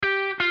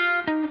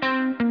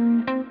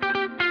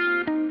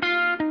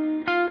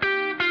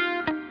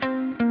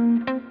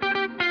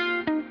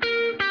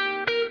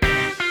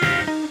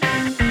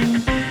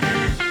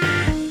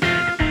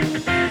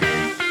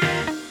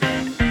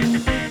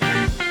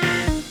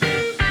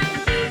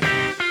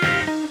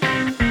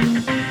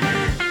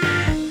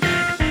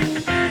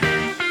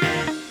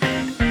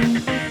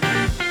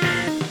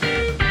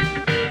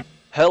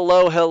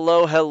Hello,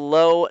 hello,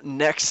 hello,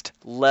 next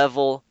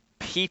level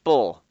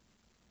people.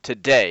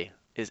 Today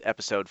is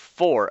episode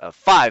 4 of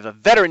 5 of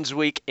Veterans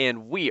Week,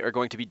 and we are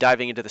going to be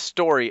diving into the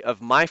story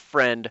of my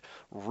friend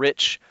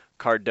Rich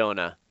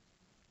Cardona.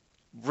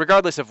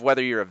 Regardless of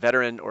whether you're a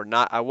veteran or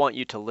not, I want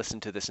you to listen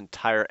to this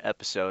entire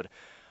episode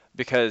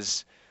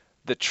because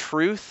the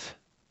truth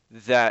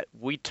that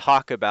we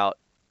talk about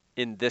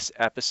in this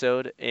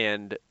episode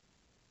and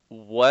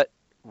what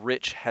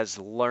Rich has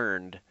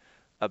learned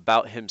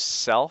about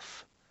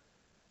himself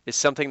is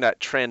something that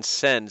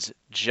transcends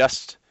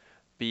just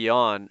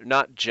beyond,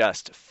 not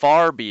just,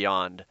 far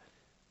beyond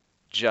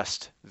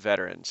just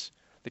veterans.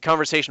 The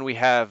conversation we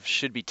have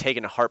should be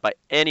taken to heart by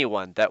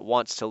anyone that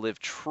wants to live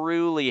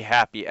truly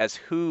happy as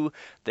who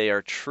they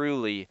are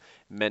truly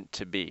meant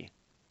to be.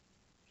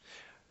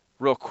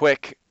 Real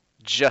quick,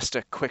 just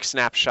a quick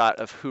snapshot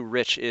of who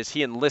Rich is.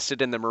 He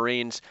enlisted in the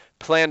Marines,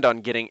 planned on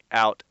getting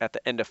out at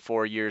the end of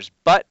 4 years,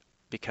 but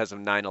because of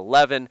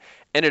 9/11,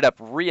 ended up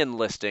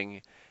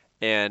re-enlisting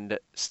and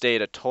stayed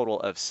a total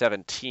of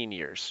 17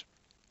 years.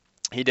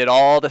 He did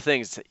all the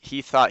things that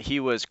he thought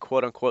he was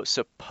quote unquote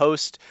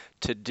supposed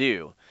to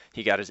do.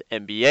 He got his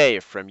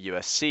MBA from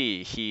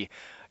USC. He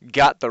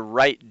got the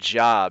right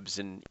jobs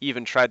and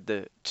even tried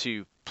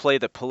to play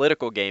the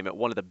political game at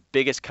one of the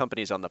biggest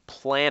companies on the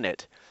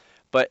planet,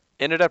 but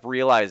ended up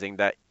realizing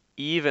that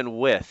even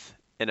with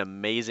an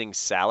amazing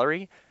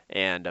salary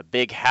and a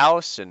big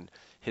house and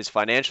his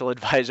financial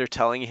advisor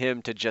telling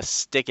him to just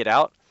stick it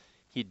out,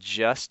 he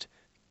just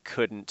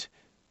couldn't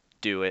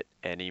do it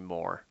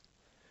anymore.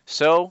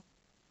 So,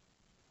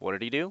 what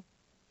did he do?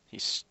 He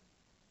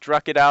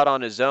struck it out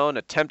on his own,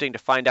 attempting to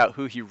find out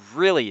who he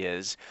really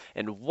is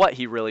and what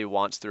he really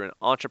wants through an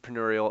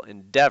entrepreneurial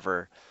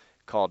endeavor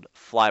called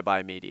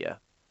Flyby Media.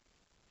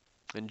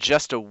 And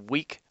just a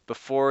week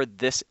before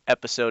this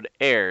episode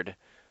aired,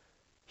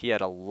 he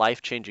had a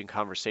life-changing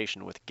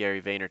conversation with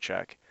Gary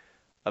Vaynerchuk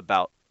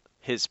about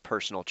his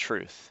personal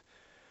truth.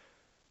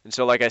 And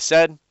so, like I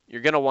said,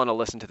 you're going to want to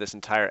listen to this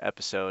entire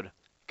episode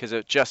because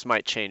it just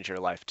might change your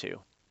life too.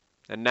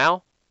 And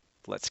now,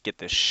 let's get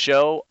this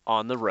show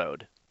on the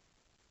road.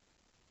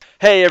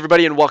 Hey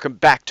everybody, and welcome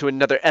back to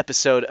another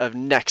episode of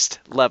Next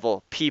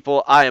Level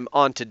People. I am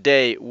on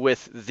today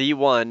with the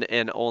one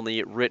and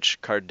only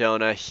Rich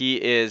Cardona.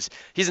 He's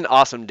an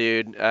awesome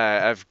dude.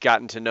 I've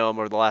gotten to know him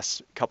over the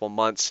last couple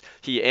months.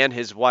 He and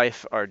his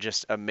wife are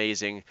just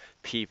amazing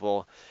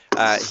people.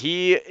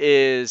 He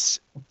is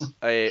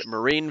a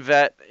Marine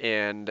vet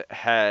and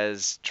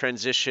has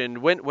transitioned.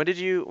 When did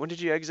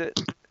you exit?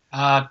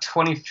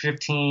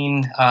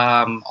 2015,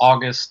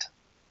 August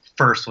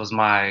 1st was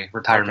my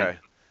retirement. Okay.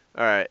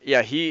 All right.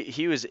 Yeah,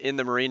 he was in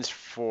the Marines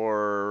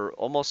for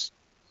almost,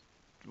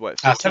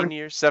 15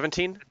 years?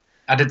 17?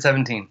 I did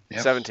 17.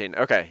 Yep. 17.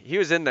 Okay. He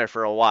was in there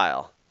for a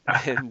while.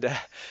 And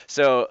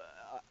so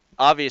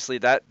obviously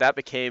that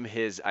became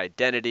his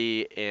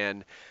identity,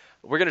 and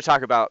we're going to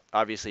talk about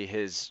obviously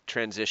his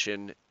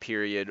transition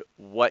period,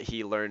 what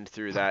he learned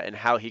through that, and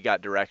how he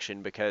got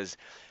direction, because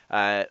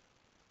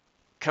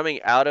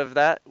coming out of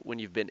that, when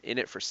you've been in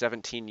it for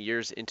 17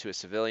 years into a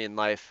civilian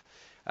life,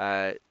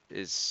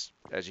 is,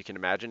 as you can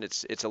imagine,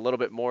 it's a little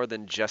bit more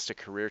than just a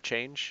career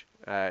change.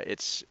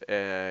 It's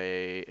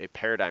a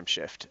paradigm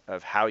shift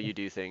of how you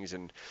do things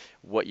and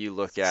what you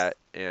look at,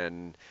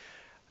 and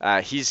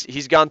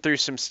he's gone through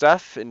some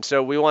stuff, and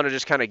so we want to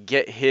just kind of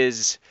get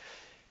his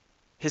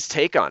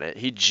take on it.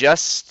 He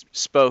just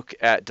spoke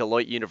at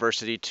Deloitte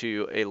University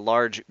to a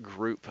large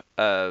group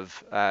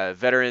of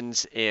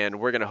veterans, and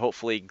we're going to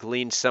hopefully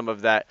glean some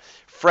of that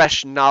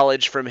fresh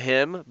knowledge from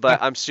him, but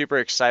I'm super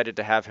excited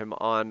to have him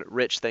on.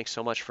 Rich, thanks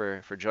so much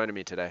for joining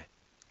me today.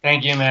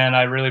 Thank you, man.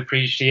 I really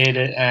appreciate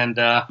it, and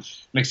I'm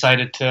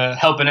excited to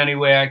help in any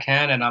way I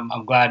can, and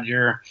I'm glad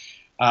you're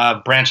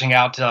branching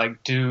out to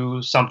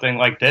do something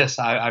like this.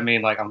 I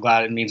mean, I'm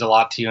glad it means a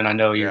lot to you, and I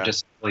know you're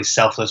just a really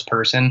selfless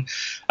person.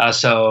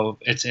 So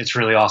it's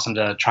really awesome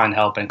to try and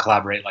help and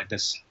collaborate like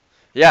this.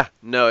 Yeah,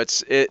 no,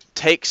 it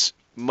takes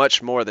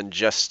much more than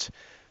just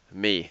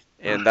me,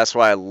 and that's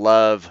why I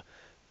love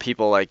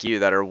people like you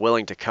that are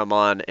willing to come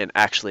on and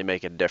actually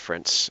make a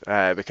difference,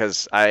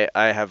 because I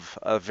have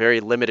a very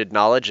limited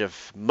knowledge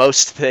of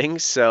most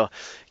things, so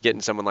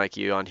getting someone like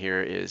you on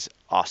here is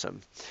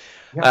awesome.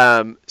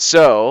 Yeah.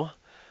 So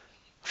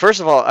first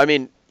of all, I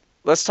mean,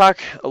 let's talk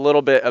a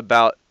little bit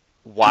about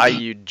why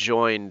you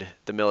joined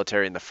the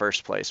military in the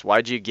first place.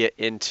 Why'd you get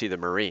into the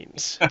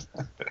Marines?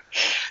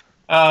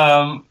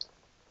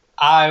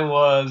 I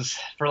was,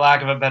 for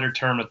lack of a better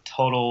term, a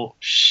total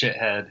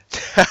shithead.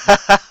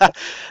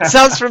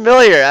 Sounds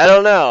familiar. I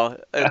don't know.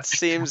 It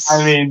seems...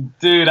 I mean,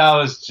 dude, I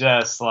was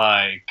just,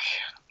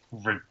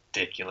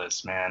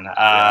 ridiculous, man.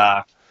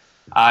 Yeah.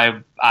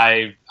 I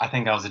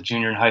think I was a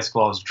junior in high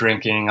school. I was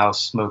drinking. I was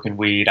smoking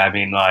weed. I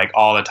mean,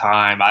 all the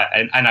time.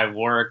 And I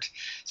worked,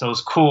 so it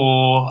was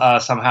cool.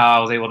 Somehow I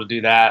was able to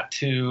do that,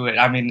 too.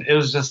 I mean, it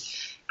was just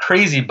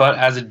crazy. But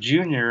as a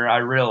junior, I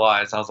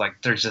realized, I was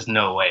like, there's just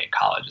no way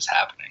college is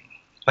happening.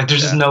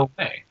 There's just no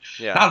way.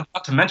 Yeah.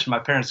 Not to mention, my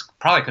parents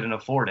probably couldn't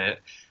afford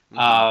it.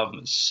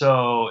 Hmm.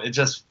 So it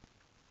just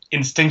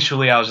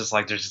instinctually, I was just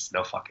like, "There's just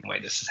no fucking way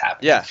this is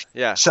happening." Yeah,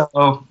 yeah.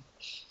 So,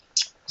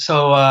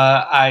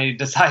 I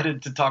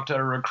decided to talk to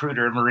a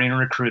recruiter, a Marine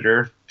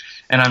recruiter,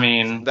 and I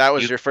mean, That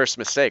was your first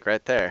mistake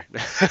right there.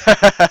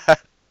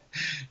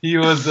 he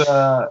was it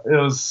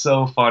was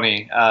so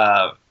funny.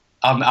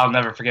 I'll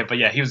never forget. But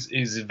yeah,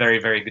 he's a very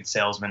very good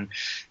salesman,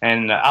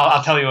 and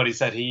I'll tell you what he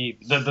said.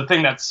 The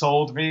thing that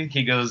sold me.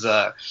 He goes,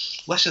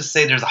 let's just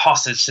say there's a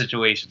hostage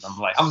situation.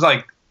 I was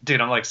like, dude,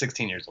 I'm like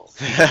 16 years old.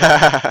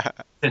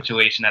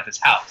 Situation at this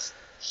house.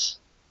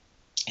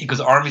 He goes,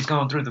 the Army's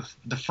going through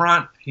the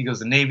front. He goes,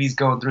 the Navy's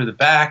going through the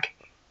back.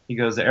 He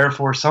goes, the Air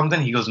Force something.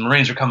 He goes, the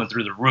Marines are coming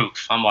through the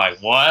roof. I'm like,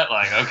 what?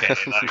 Like, okay,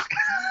 like.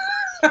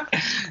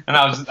 And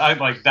I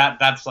like that.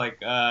 That's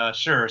like,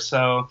 sure.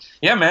 So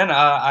yeah, man,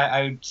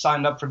 I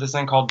signed up for this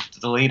thing called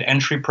the delayed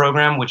entry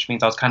program, which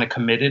means I was kind of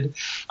committed.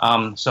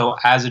 So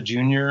as a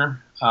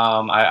junior,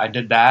 I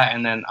did that,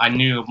 and then I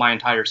knew my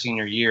entire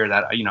senior year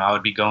that I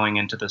would be going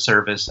into the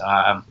service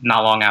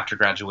not long after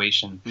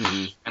graduation.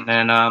 Hmm. And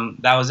then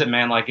that was it,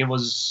 man. Like it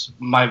was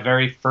my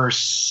very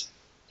first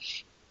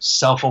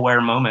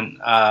self-aware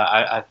moment,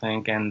 I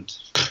think, and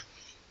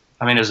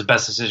I mean it was the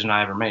best decision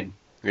I ever made.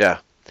 Yeah.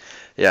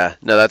 Yeah,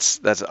 no,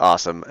 that's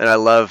awesome, and I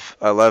love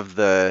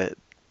the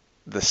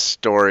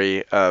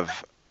story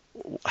of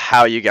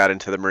how you got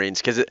into the Marines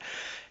because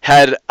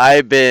had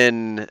I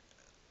been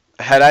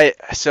had I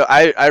so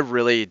I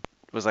really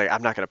was like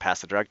I'm not gonna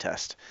pass the drug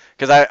test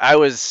because I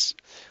was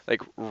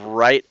like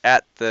right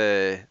at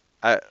I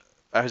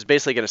I was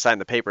basically gonna sign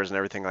the papers and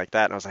everything like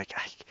that, and I was like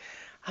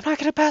I'm not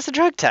gonna pass the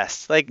drug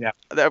test, like Yeah.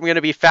 I'm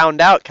gonna be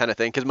found out kind of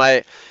thing because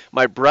my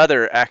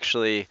brother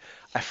actually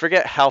I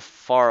forget how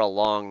far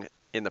along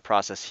in the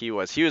process he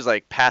was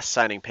like past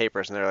signing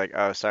papers and they're like,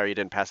 oh, sorry, you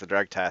didn't pass the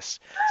drug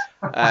test.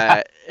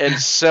 And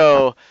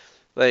so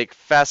like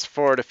fast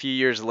forward a few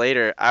years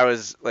later, I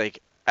was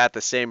like at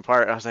the same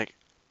part. I was like,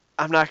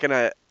 I'm not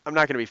gonna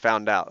be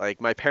found out.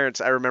 Like my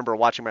parents, I remember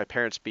watching my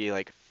parents be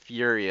like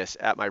furious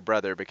at my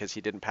brother because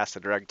he didn't pass the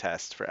drug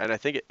test for, and I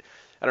don't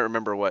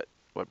remember what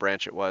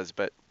branch it was,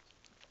 but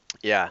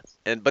yeah,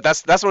 but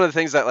that's one of the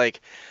things that like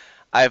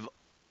I've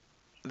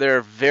there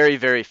are very,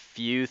 very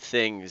few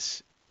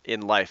things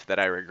in life that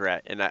I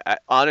regret. And I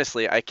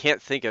honestly, I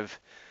can't think of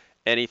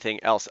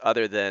anything else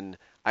other than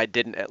I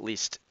didn't at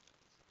least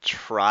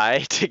try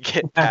to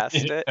get past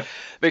it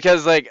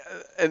because like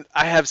and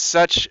I have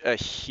such a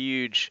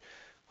huge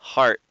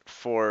heart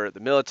for the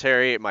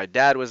military. My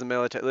dad was a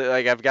military,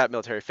 like I've got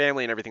military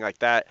family and everything like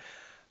that.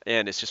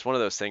 And it's just one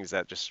of those things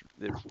that just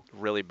it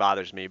really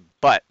bothers me.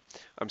 But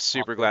I'm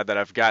super glad that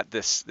I've got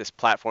this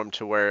platform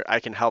to where I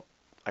can help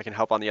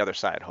on the other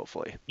side,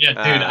 hopefully.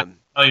 Yeah, dude,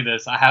 tell you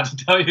this. I have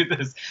to tell you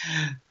this.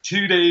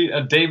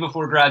 A day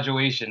before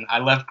graduation, I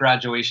left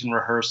graduation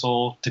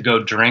rehearsal to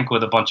go drink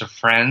with a bunch of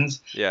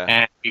friends, Yeah.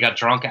 and we got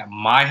drunk at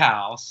my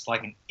house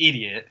like an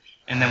idiot.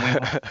 And then we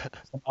went to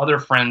some other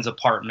friend's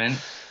apartment,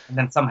 and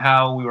then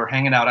somehow we were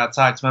hanging out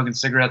outside smoking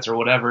cigarettes or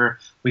whatever.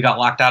 We got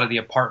locked out of the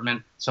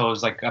apartment, so it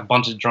was like a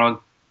bunch of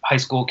drunk high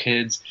school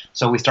kids.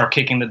 So we start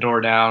kicking the door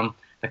down.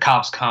 The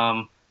cops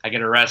come. I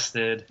get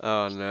arrested.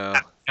 Oh no.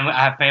 And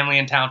I have family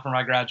in town for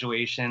my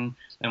graduation.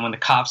 And when the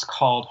cops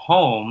called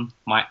home,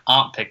 my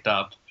aunt picked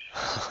up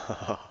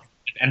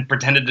and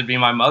pretended to be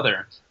my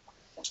mother.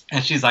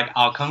 And she's like,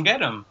 I'll come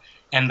get him.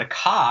 And the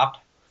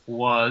cop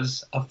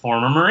was a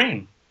former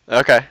Marine.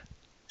 Okay.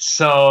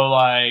 So,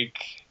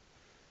 like,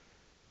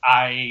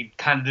 I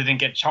kind of didn't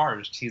get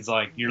charged. He's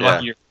like, you're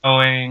lucky you're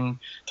going,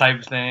 type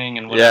of thing,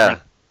 and whatever. Yeah.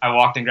 I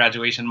walked in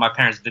graduation. My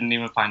parents didn't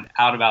even find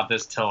out about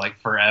this till, like,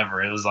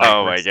 forever. It was like,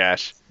 oh my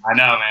gosh. I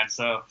know, man.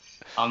 So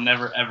I'll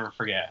never, ever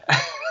forget.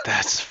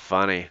 That's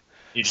funny.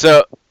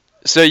 So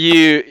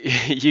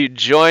you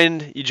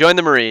joined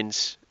the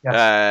Marines.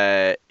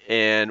 Yes.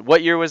 And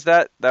what year was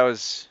that? That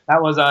was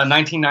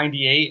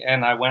 1998,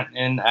 and I went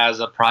in as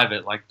a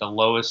private, like the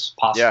lowest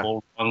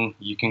possible rung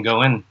you can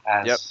go in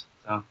as. Yep.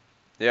 So.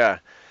 Yeah.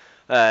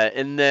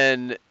 And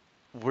then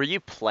were you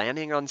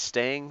planning on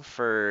staying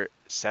for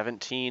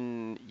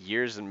 17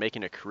 years and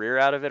making a career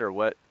out of it, or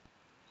what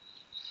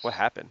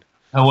happened?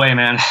 No way,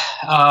 man.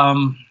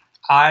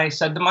 I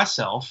said to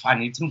myself, I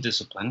need some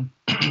discipline.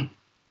 I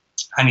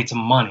need some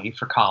money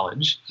for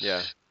college.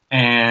 Yeah.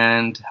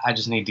 And I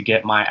just need to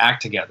get my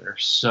act together.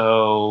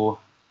 So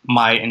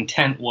my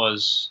intent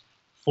was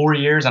 4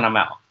 years and I'm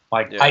out.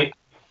 Like, I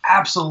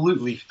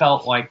absolutely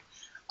felt like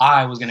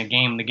I was going to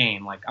game the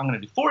game. Like, I'm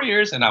going to do 4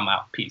 years and I'm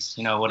out. Peace.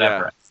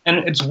 Whatever. Yeah.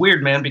 And it's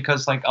weird, man,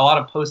 because, like, a lot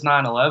of post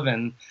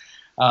 9/11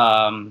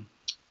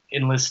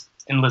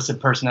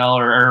 enlisted personnel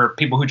or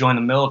people who join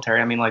the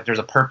military, I mean, like, there's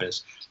a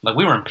purpose. Like,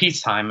 we were in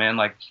peacetime, man.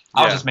 Like,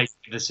 I was just making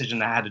a decision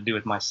that had to do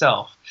with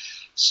myself.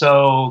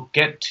 So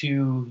get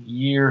to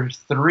year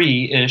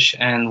 3-ish,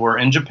 and we're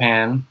in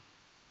Japan,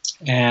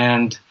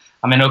 and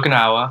I'm in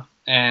Okinawa,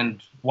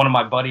 and one of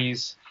my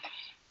buddies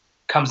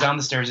comes down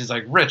the stairs. He's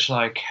like, Rich,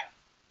 like,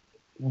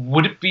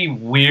 would it be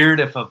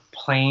weird if a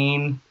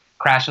plane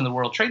crashed in the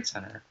World Trade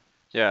Center?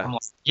 Yeah. I'm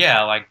like,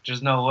 yeah, like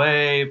there's no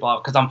way, blah,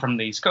 because I'm from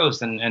the East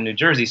Coast and New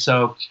Jersey.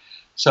 So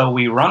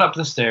we run up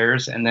the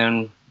stairs, and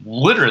then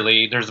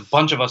literally there's a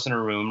bunch of us in a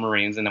room,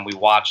 Marines, and then we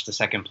watch the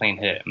second plane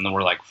hit, and then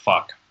we're like,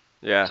 fuck.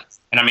 Yeah.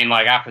 And I mean,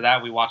 like after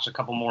that, we watched a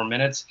couple more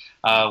minutes.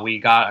 We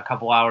got a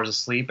couple hours of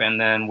sleep, and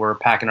then we're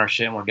packing our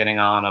shit and we're getting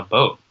on a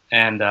boat.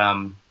 And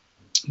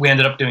we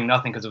ended up doing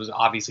nothing because it was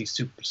obviously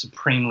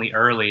supremely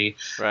early.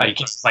 Right. You can't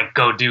just like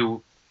go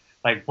do,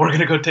 like we're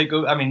gonna go take.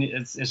 I mean,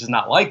 it's just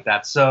not like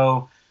that.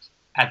 So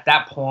at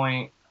that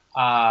point,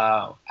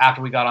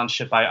 after we got on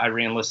ship, I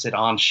re-enlisted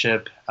on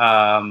ship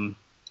a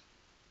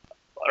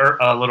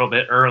little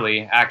bit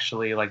early,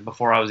 actually, like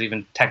before I was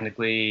even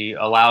technically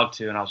allowed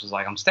to, and I was just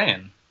like, I'm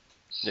staying.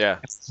 Yeah.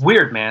 It's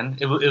weird, man.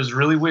 It was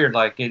really weird.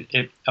 Like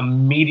it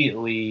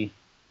immediately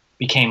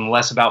became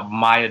less about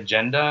my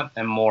agenda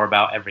and more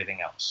about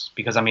everything else.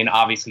 Because I mean,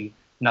 obviously,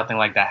 nothing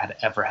like that had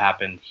ever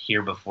happened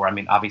here before. I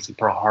mean, obviously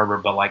Pearl Harbor,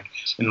 but like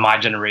in my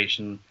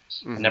generation,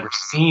 I'd never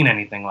seen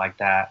anything like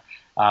that,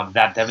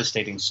 that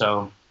devastating.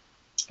 So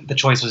the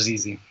choice was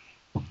easy.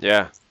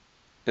 Yeah.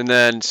 And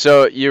then,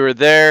 so you were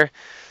there,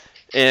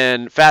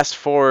 and fast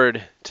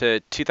forward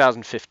to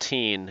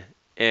 2015,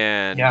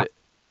 and Yeah.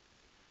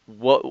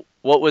 what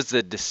was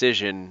the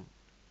decision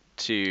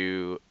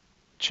to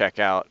check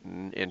out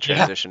and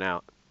transition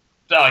out?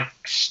 Like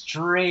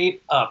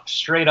straight up.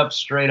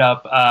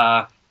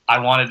 I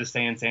wanted to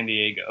stay in San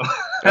Diego.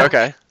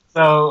 Okay.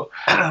 So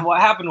what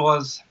happened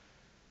was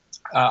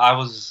I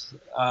was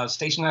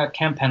stationed at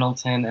Camp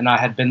Pendleton, and I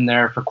had been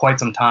there for quite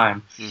some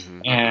time.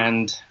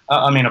 And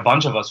I mean, a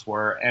bunch of us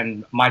were,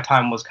 and my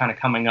time was kind of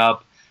coming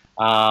up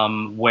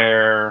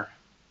where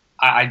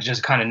I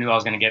just kind of knew I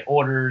was going to get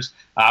orders.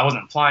 I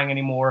wasn't flying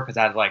anymore because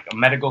I had like a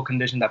medical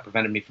condition that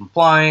prevented me from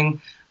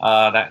flying.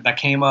 That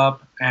came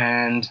up,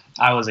 and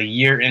I was a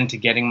year into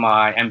getting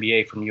my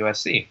MBA from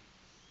USC.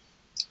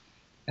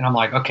 And I'm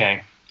like,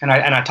 okay. And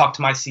I talked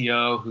to my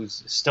CO,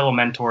 who's still a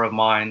mentor of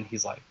mine.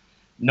 He's like,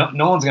 no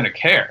one's going to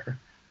care,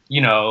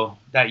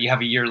 that you have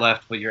a year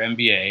left with your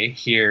MBA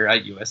here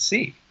at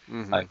USC.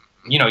 Like,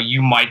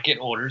 you might get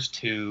orders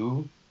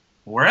to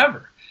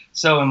wherever.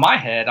 So in my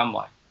head, I'm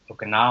like,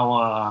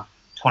 Okinawa,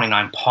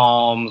 29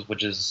 Palms,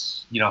 which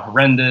is,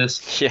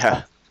 horrendous.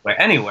 Yeah.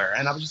 Anywhere.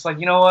 And I was just like,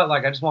 you know what?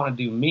 Like, I just want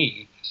to do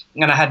me.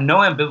 And I had no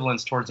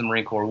ambivalence towards the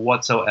Marine Corps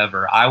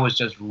whatsoever. I was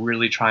just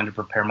really trying to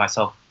prepare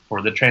myself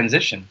for the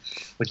transition,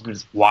 which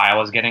was why I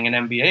was getting an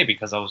MBA,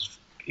 because I was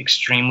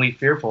extremely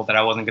fearful that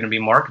I wasn't going to be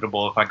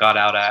marketable if I got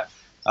out at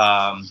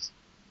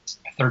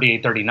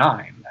 38,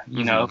 39,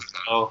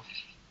 so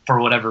for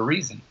whatever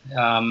reason.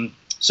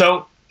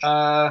 So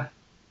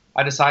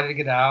I decided to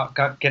get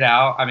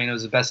out. I mean, it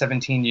was the best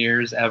 17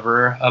 years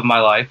ever of my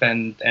life,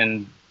 and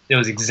it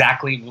was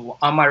exactly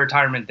on my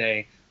retirement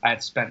day. I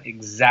had spent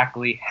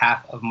exactly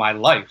half of my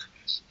life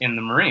in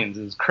the Marines.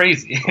 It was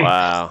crazy.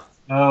 Wow.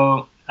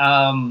 So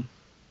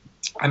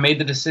I made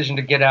the decision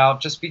to get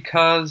out just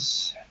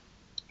because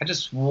I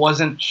just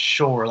wasn't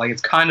sure. Like,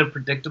 it's kind of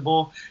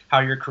predictable how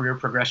your career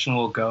progression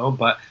will go,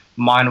 but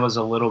mine was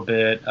a little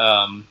bit.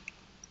 I'm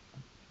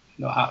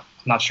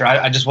not sure.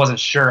 I just wasn't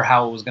sure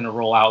how it was going to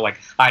roll out. Like,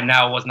 I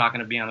now was not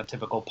going to be on a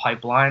typical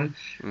pipeline.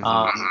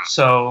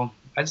 So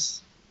I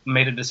just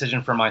made a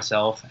decision for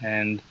myself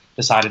and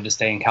decided to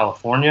stay in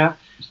California.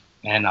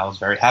 And I was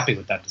very happy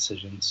with that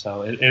decision.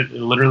 So it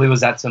literally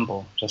was that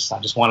simple. I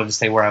just wanted to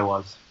stay where I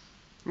was.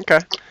 Okay.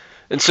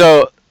 And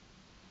so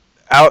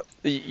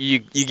you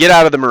get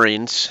out of the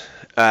Marines,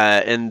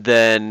 and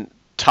then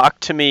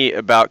talk to me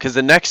about, because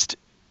the next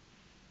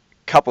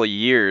couple of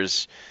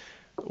years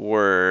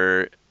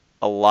were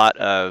a lot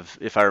of,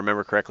 if I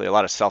remember correctly, a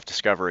lot of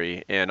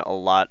self-discovery and a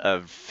lot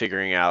of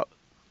figuring out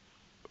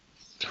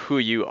who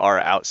you are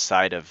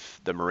outside of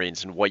the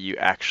Marines and what you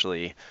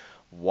actually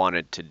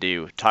wanted to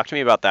do. Talk to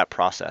me about that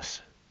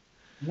process.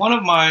 One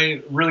of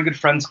my really good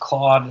friends,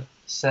 Claude,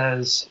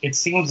 says it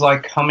seems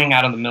like coming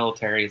out of the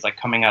military is like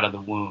coming out of the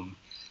womb.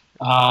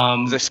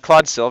 Is this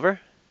Claude Silver?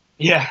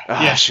 Yeah.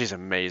 Oh, yeah. She's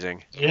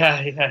amazing.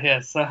 Yeah.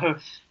 So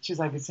she's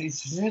like, it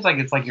seems like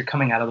it's like you're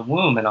coming out of the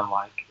womb. And I'm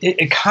like,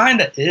 it kind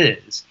of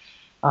is.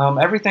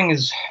 Everything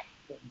is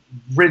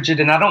rigid.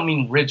 And I don't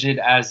mean rigid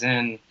as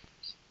in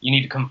you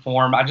need to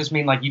conform. I just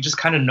mean like you just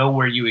kind of know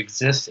where you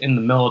exist in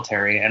the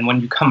military. And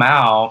when you come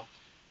out,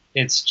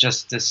 it's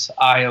just this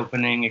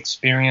eye-opening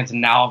experience. And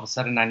now all of a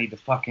sudden I need to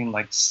fucking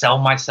like sell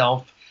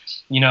myself,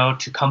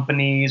 to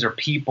companies or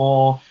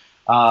people.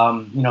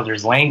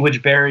 There's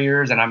language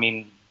barriers, and I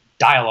mean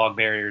dialogue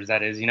barriers,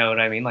 that is, you know what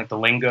I mean? Like the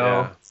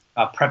lingo,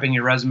 prepping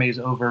your resumes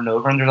over and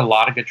over. And there's a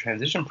lot of good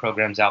transition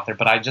programs out there,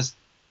 but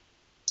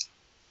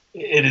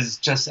it is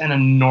just an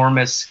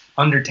enormous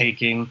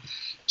undertaking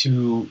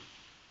to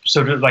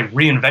like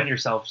reinvent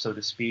yourself, so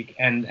to speak,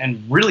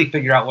 and really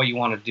figure out what you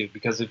want to do.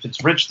 Because if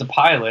it's Rich the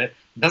pilot,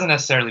 it doesn't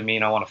necessarily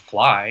mean I want to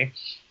fly.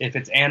 If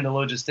it's Anne the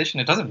logistician,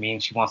 it doesn't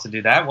mean she wants to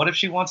do that. What if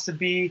she wants to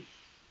be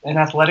an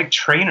athletic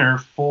trainer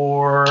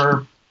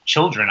for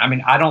children? I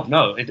mean, I don't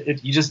know.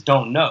 You just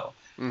don't know.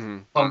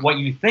 But what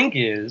you think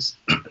is,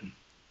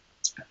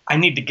 I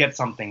need to get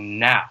something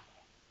now.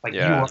 Like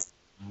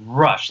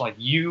rush. Like,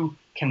 you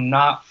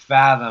cannot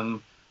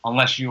fathom,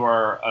 unless you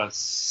are a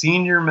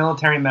senior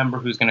military member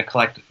who's going to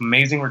collect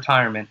amazing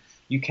retirement,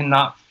 you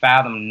cannot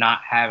fathom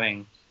not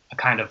having a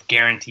kind of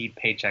guaranteed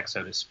paycheck,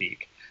 so to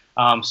speak.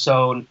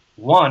 So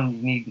one,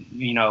 you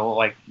need,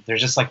 like,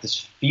 there's just like this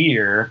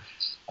fear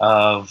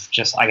of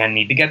just like, I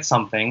need to get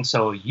something.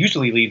 So it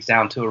usually leads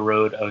down to a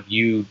road of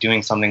you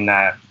doing something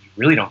that you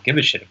really don't give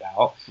a shit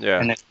about. Yeah.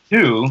 And then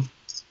two,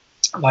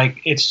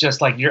 like, it's just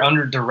like you're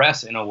under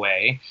duress in a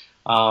way,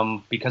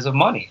 because of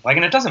money. Like,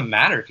 and it doesn't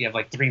matter if you have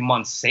like 3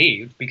 months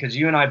saved, because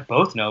you and I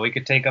both know it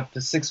could take up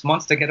to 6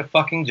 months to get a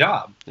fucking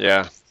job.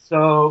 Yeah.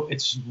 So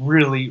it's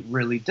really,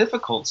 really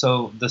difficult.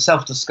 So the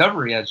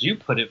self-discovery, as you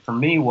put it, for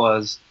me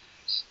was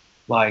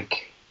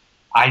like,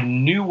 I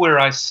knew where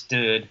I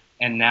stood,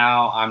 and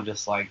now I'm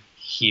just like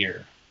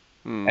here.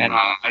 And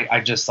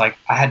I just like,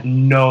 I had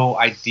no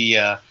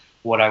idea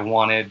what I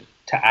wanted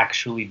to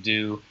actually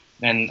do.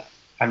 And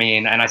I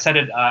mean, and I said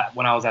it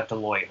when I was at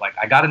Deloitte, like,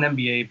 I got an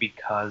MBA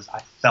because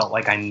I felt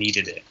like I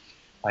needed it.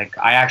 Like,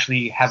 I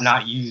actually have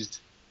not used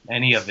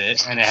any of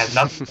it, and it has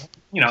nothing,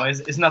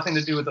 it's nothing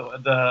to do with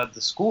the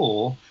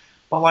school.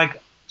 But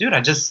like, dude, I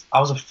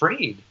was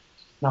afraid,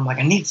 and I'm like,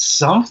 I need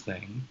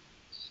something.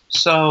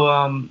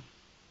 So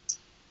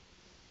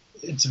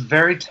it's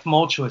very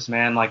tumultuous,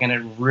 man. Like, and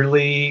it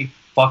really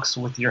fucks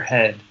with your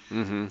head.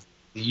 Mm-hmm.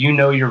 You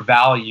know your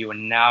value,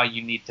 and now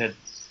you need to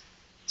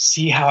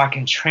see how I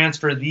can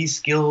transfer these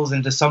skills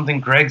into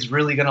something Greg's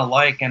really gonna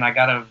like, and I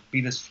gotta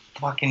be this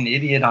fucking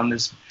idiot on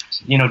this,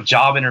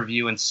 job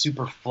interview and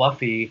super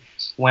fluffy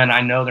when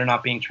I know they're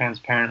not being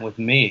transparent with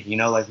me.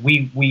 Like,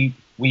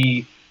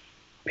 we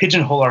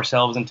pigeonhole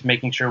ourselves into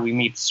making sure we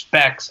meet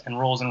specs and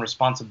roles and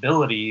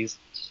responsibilities,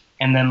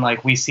 and then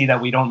like we see that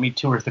we don't meet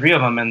 2 or 3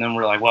 of them, and then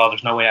we're like, well,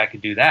 there's no way I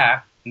could do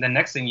that. And then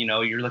next thing you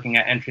know, you're looking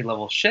at entry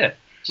level shit.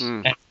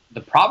 And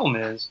the problem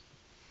is,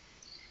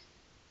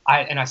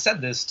 I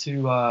said this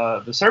to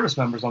the service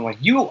members. I'm like,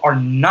 you are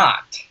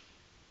not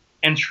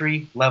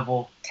entry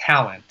level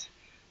talent.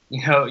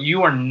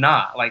 You are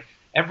not. Like,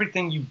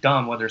 everything you've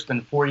done, whether it's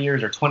been 4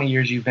 years or 20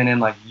 years you've been in,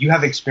 like, you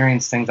have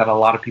experienced things that a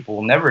lot of people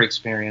will never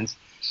experience.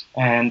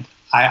 And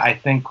I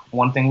think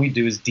one thing we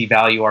do is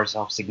devalue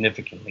ourselves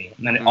significantly.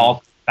 And then it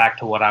all back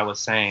to what I was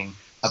saying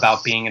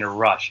about being in a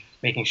rush,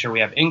 making sure we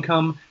have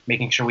income,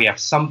 making sure we have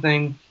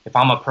something. If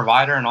I'm a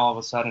provider and all of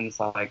a sudden it's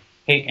like,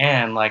 hey,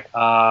 Ann, like,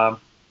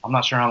 I'm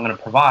not sure how I'm going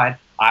to provide,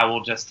 I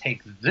will just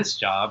take this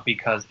job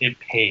because it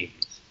pays.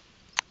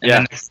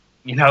 And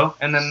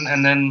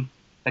then,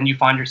 then you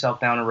find yourself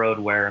down a road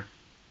where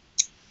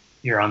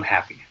you're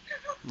unhappy.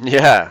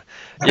 Yeah.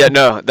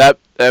 No, that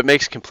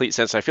makes complete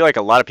sense. I feel like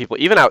a lot of people,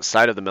 even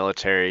outside of the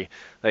military,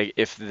 like,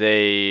 if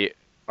they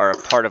are a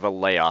part of a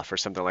layoff or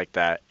something like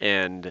that,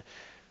 and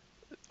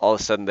all of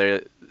a sudden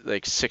they're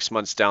like 6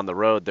 months down the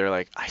road, they're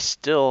like, I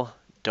still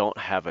don't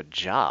have a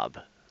job.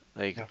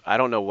 Like, I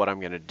don't know what I'm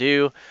going to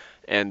do.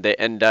 And they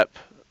end up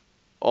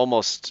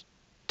almost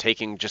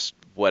taking just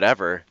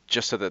whatever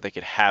just so that they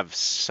could have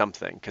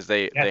something, because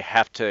they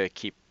have to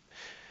keep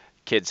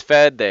kids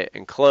fed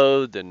and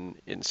clothed and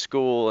in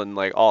school and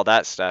like all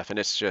that stuff. And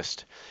it's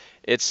just,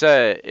 it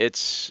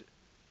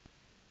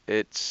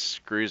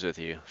screws with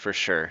you for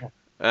sure.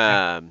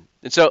 And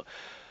so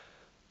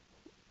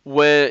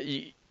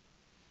when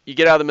you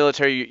get out of the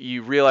military,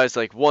 you realize,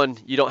 like, one,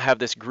 you don't have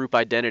this group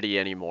identity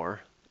anymore.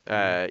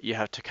 You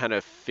have to kind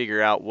of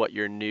figure out what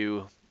your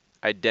new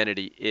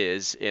identity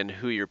is and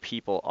who your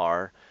people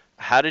are.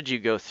 How did you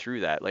go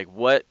through that? Like,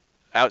 what,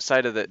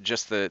 outside of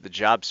just the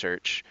job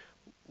search,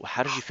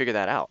 how did you figure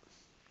that out?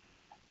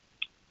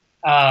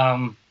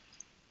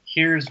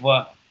 Here's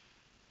what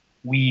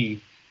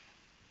we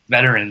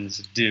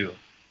veterans do.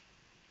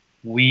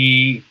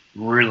 We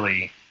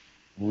really,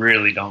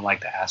 really don't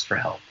like to ask for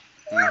help.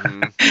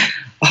 Mm-hmm.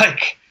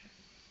 Like,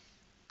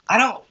 I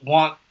don't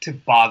want to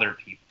bother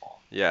people.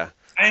 Yeah.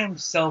 I am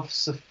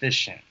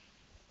self-sufficient.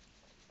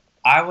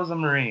 I was a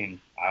Marine.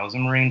 I was a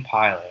Marine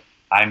pilot.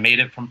 I made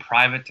it from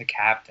private to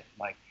captain.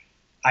 Like,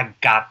 I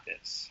got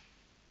this.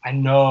 I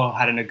know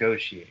how to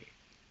negotiate.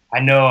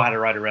 I know how to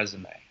write a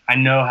resume. I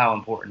know how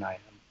important I am.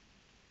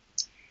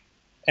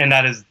 And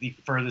that is the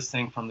furthest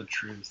thing from the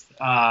truth,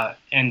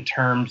 in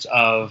terms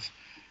of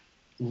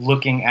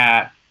looking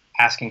at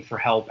asking for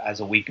help as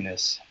a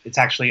weakness. It's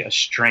actually a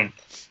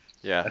strength.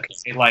 Yeah.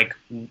 Okay? Like,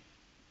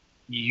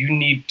 you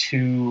need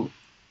to,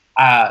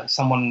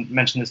 someone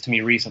mentioned this to me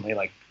recently,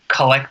 like,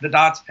 collect the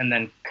dots and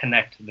then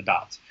connect the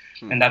dots.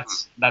 Mm-hmm. And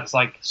that's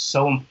like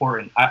so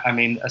important. I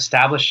mean,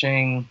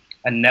 establishing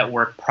a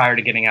network prior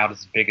to getting out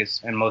is the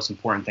biggest and most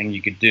important thing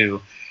you could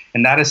do.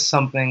 And that is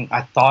something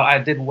I thought I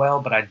did well,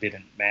 but I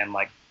didn't, man.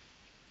 Like,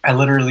 I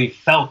literally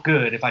felt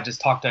good if I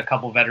just talked to a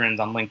couple veterans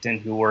on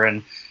LinkedIn who were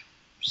in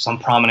some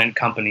prominent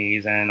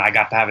companies, and I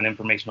got to have an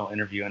informational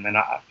interview. And then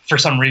for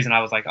some reason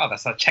I was like, oh,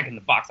 that's not checking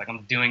the box. Like,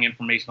 I'm doing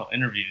informational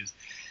interviews.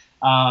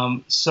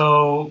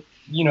 So,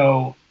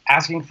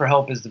 asking for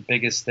help is the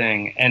biggest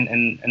thing.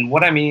 And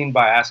what I mean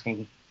by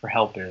asking for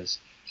help is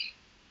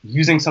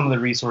using some of the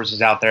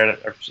resources out there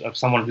of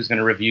someone who's going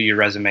to review your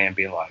resume and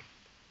be like,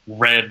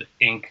 red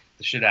ink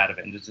the shit out of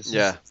it. And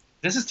Yeah.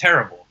 this is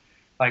terrible.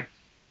 Like,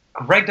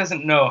 Greg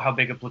doesn't know how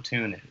big a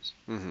platoon is.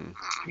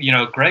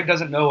 Mm-hmm. Greg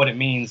doesn't know what it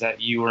means that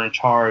you were in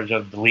charge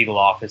of the legal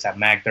office at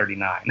Mag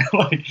 39.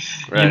 Like,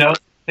 Right.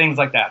 things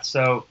like that.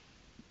 So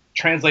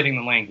translating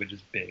the language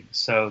is big.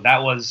 So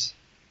that was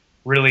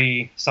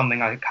really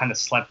something I kind of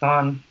slept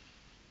on.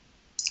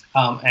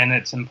 And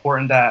it's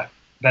important that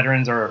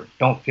veterans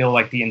don't feel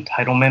like the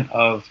entitlement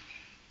of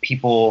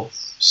people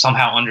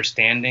somehow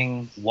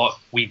understanding what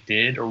we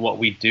did or what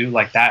we do.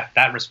 Like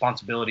that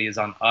responsibility is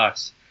on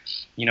us.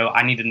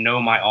 I need to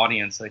know my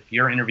audience. If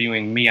you're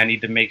interviewing me, I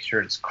need to make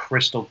sure it's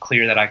crystal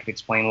clear that I can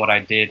explain what I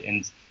did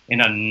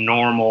in a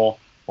normal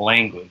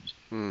language.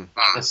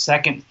 The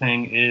second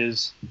thing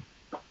is,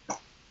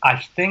 I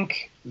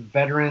think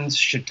veterans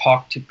should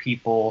talk to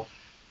people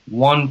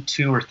 1,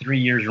 2, or 3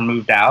 years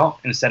removed out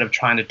instead of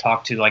trying to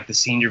talk to like the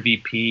senior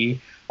VP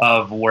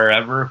of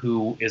wherever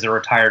who is a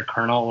retired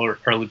colonel or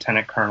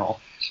lieutenant colonel.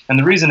 And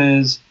the reason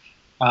is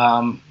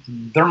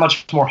they're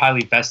much more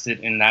highly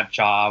vested in that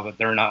job.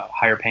 They're in a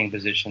higher paying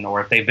position,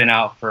 or if they've been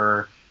out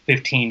for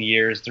 15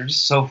 years, they're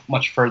just so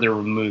much further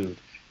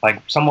removed.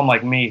 Like someone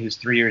like me who's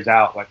 3 years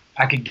out, like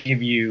I could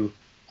give you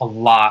a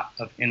lot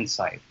of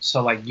insight.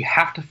 So like you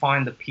have to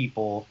find the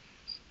people.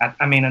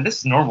 And this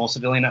is normal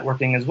civilian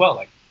networking as well.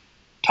 Like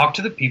talk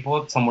to the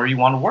people at somewhere you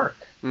want to work.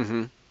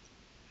 Mm-hmm.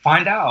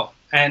 Find out.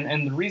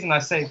 And the reason I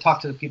say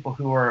talk to the people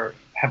who are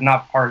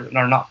not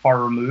far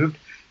removed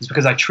is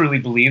because I truly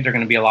believe they're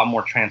going to be a lot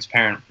more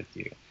transparent with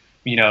you.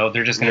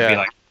 They're just going to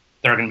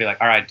be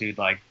like, all right, dude,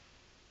 like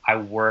I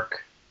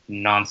work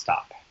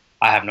nonstop.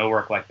 I have no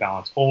work-life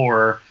balance,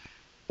 or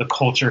the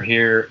culture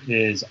here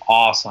is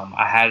awesome.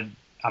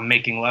 I'm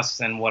making less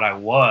than what I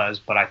was,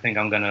 but I think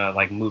I'm going to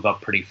like move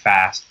up pretty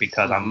fast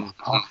because I'm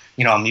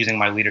using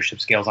my leadership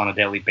skills on a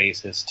daily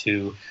basis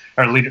to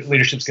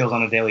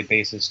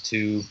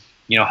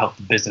help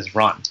the business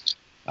run.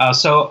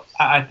 So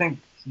I think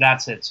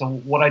that's it. So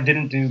what I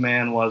didn't do,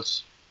 man,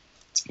 was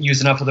use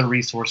enough of the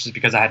resources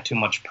because I had too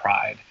much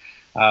pride.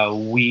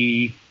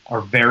 We are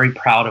very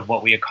proud of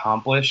what we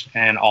accomplished,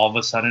 and all of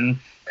a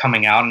sudden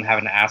coming out and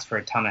having to ask for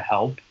a ton of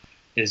help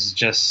is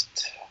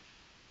just,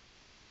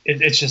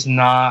 it's just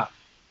not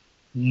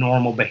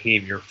normal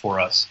behavior for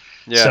us.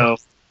 Yeah. So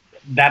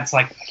that's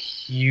like a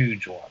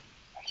huge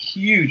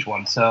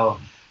one. So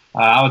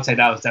I would say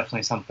that was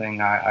definitely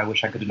something I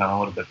wish I could have done a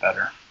little bit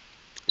better.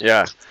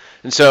 Yeah.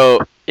 And so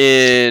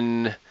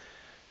in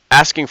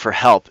asking for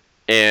help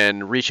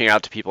and reaching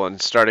out to people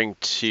and starting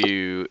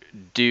to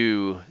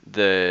do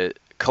the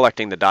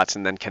collecting the dots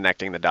and then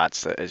connecting the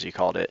dots, as you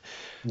called it,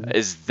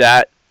 is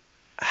that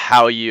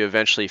how you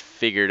eventually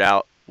figured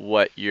out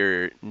what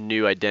your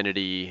new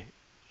identity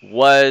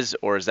was,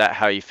 or is that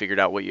how you figured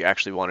out what you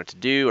actually wanted to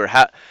do? Or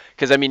how,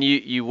 because I mean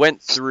you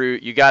went through,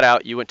 you got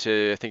out, you went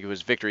to, I think it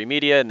was Victory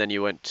Media, and then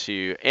you went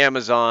to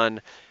Amazon,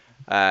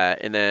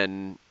 and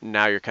then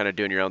now you're kind of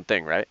doing your own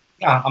thing, right?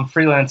 Yeah, I'm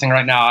freelancing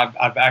right now.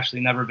 I've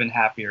actually never been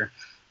happier.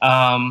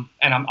 And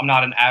I'm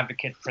not an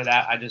advocate for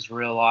that. I just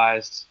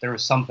realized there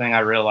was something I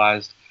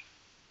realized.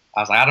 I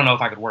was like, I don't know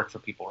if I could work for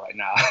people right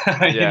now.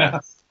 Yeah.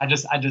 I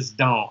just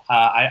don't.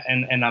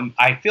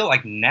 I feel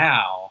like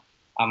now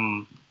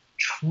I'm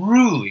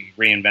truly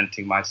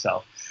reinventing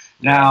myself.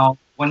 Now,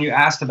 when you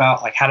asked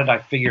about like how did I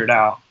figure it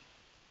out,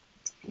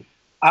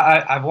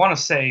 I want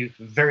to say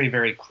very,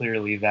 very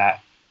clearly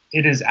that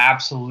it is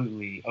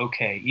absolutely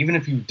okay. Even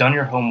if you've done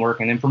your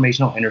homework and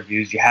informational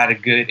interviews, you had a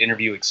good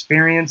interview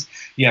experience,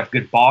 you have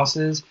good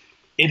bosses,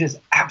 it is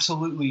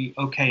absolutely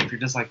okay if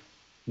you're just like,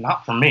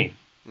 not for me.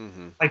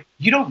 Mm-hmm. Like,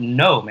 you don't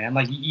know, man.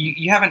 Like,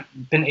 you haven't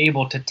been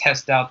able to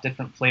test out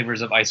different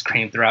flavors of ice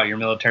cream throughout your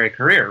military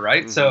career,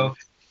 right? Mm-hmm. So,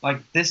 like,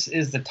 this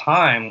is the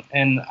time.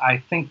 And I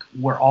think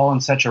we're all in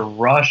such a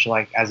rush,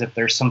 like, as if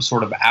there's some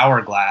sort of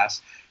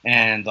hourglass.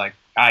 And, like,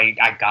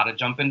 I got to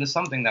jump into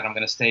something that I'm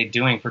going to stay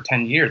doing for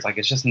 10 years. Like,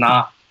 it's just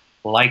not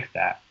like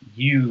that.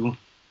 You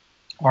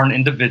are an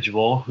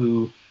individual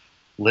who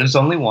lives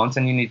only once,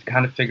 and you need to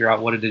kind of figure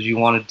out what it is you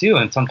want to do.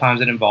 And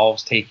sometimes it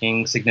involves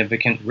taking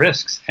significant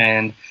risks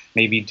and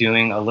maybe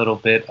doing a little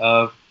bit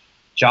of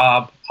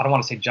I don't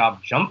want to say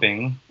job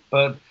jumping,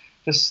 but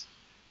just,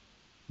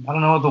 I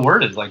don't know what the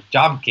word is, like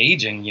job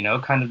gauging,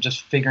 kind of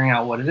just figuring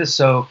out what it is.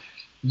 So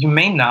you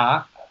may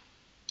not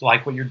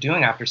like what you're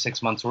doing after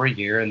 6 months or a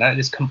year, and that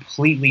is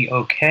completely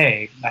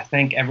okay. I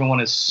think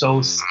everyone is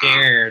so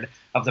scared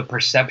of the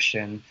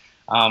perception.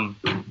 And,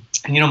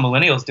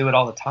 millennials do it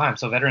all the time,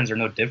 so veterans are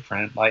no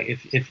different. Like,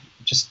 if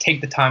just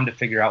take the time to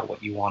figure out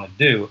what you want to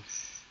do.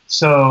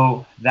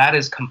 So that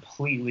is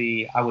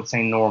completely, I would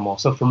say, normal.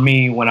 So for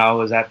me, when I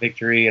was at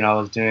Victory and I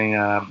was doing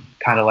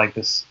kind of like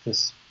this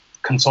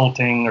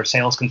consulting or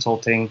sales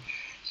consulting,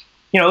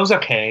 it was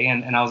okay,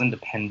 and I was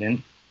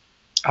independent.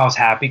 I was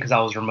happy because I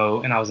was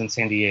remote and I was in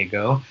San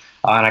Diego,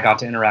 and I got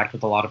to interact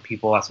with a lot of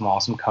people at some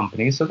awesome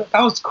companies. So that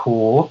was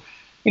cool,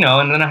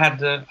 and then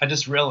I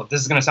just realized,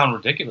 this is going to sound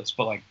ridiculous,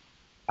 but like,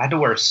 I had to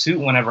wear a suit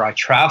whenever I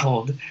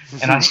traveled,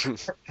 and I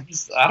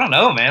don't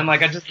know, man.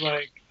 Like, I was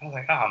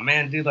like, oh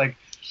man, dude, like,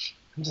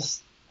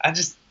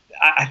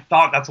 I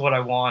thought that's what I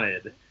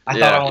wanted. I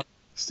thought I wanted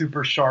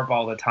super sharp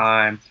all the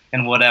time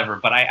and whatever,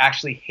 but I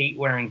actually hate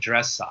wearing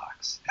dress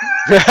socks.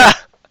 That's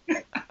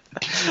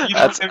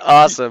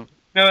awesome.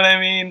 You know what I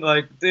mean?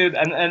 Like, dude,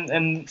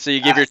 and so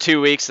you give your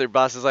 2 weeks, their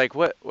boss is like,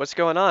 what's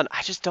going on?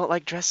 I just don't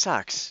like dress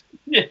socks.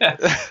 Yeah.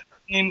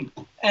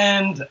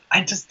 And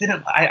I just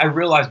didn't. I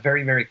realized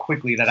very, very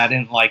quickly that I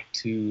didn't like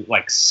to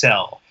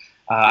sell.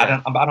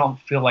 I don't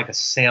feel like a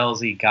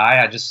salesy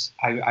guy.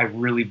 I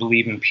really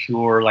believe in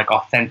pure, like,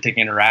 authentic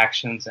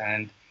interactions,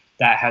 and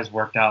that has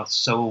worked out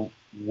so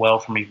well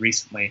for me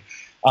recently.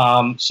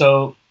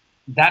 So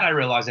that I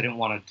realized I didn't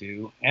want to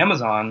do.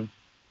 Amazon,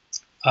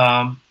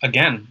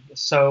 again.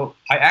 So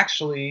I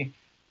actually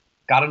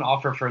got an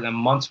offer for them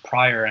months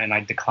prior, and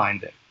I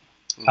declined it.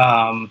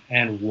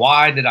 And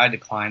why did I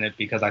decline it?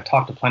 Because I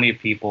talked to plenty of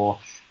people,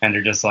 and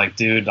they're just like,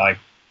 dude, like,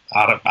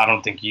 I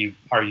don't think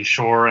are you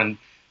sure? And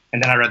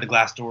then I read the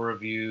Glassdoor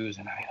reviews,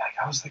 and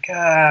I was like,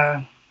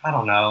 I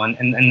don't know.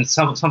 And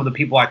some of the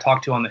people I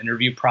talked to on the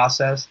interview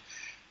process,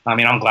 I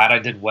mean, I'm glad I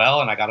did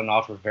well, and I got an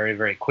offer very,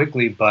 very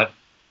quickly. But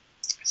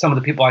some of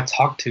the people I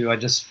talked to, I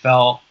just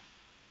felt,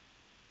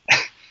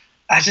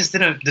 I just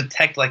didn't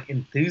detect, like,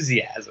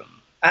 enthusiasm.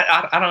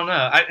 I don't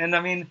know. And I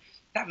mean,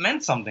 that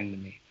meant something to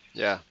me.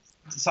 Yeah.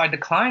 So I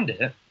declined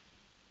it.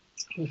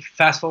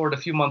 Fast forward a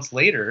few months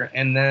later,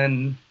 and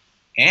then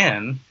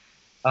Anne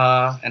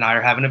and I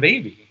are having a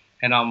baby.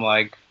 And I'm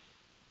like,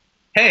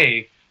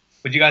 hey,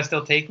 would you guys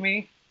still take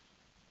me?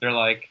 They're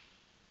like,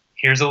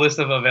 here's a list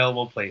of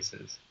available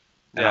places.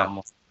 And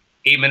Yeah.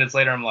 8 minutes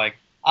later, I'm like,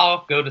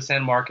 I'll go to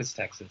San Marcos,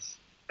 Texas,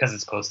 because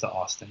it's close to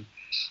Austin.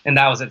 And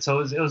that was it. So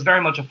it was very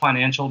much a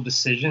financial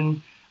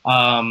decision.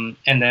 And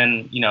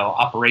then,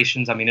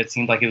 operations, I mean, it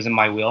seemed like it was in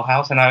my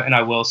wheelhouse. And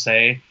I will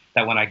say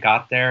that when I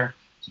got there,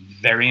 it was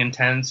very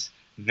intense,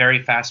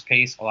 very fast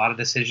paced, a lot of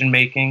decision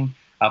making.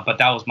 But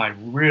that was my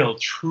real,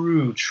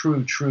 true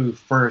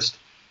first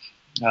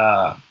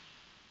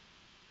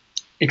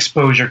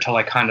exposure to,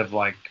 like, kind of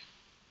like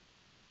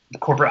the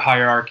corporate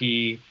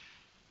hierarchy,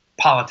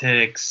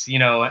 politics,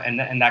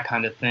 and that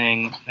kind of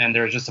thing. And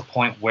there was just a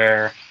point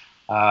where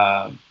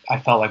I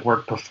felt like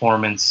work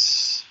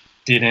performance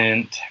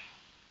didn't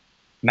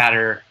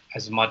matter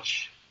as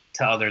much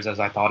to others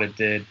as I thought it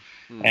did.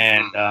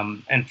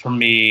 And for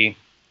me,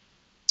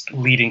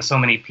 leading so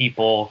many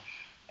people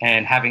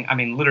and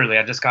literally,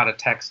 I just got a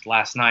text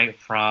last night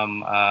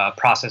from a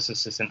process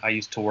assistant I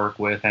used to work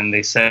with, and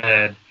they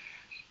said,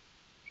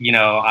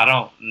 I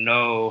don't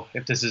know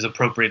if this is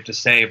appropriate to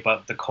say,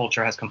 but the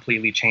culture has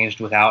completely changed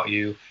without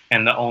you.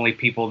 And the only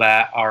people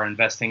that are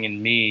investing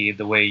in me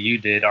the way you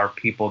did are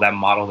people that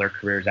model their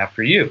careers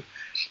after you.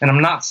 And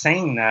I'm not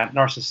saying that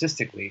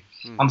narcissistically.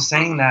 I'm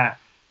saying that,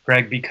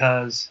 Greg,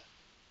 because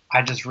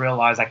I just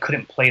realized I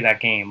couldn't play that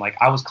game. Like,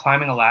 I was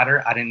climbing a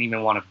ladder I didn't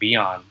even want to be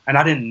on, and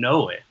I didn't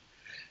know it.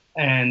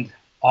 And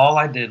all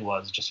I did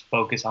was just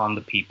focus on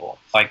the people.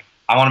 Like,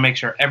 I want to make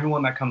sure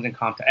everyone that comes in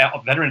contact,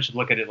 a veteran should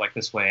look at it like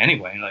this way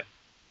anyway. Like,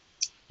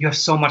 you have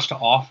so much to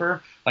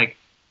offer. Like,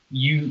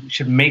 you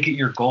should make it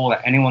your goal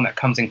that anyone that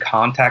comes in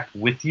contact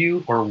with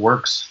you or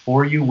works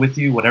for you, with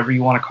you, whatever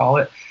you want to call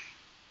it,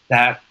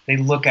 that they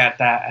look at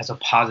that as a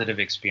positive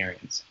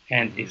experience.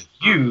 And if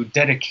you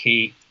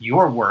dedicate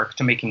your work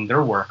to making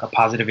their work a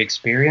positive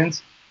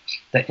experience,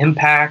 the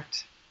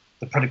impact,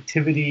 the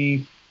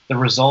productivity, the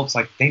results,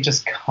 like, they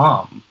just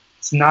come.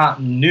 It's not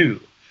new.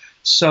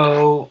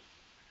 So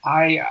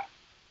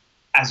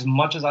as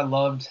much as I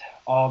loved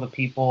all the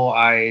people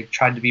I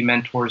tried to be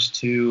mentors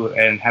to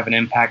and have an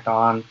impact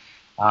on,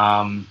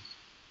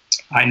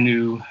 I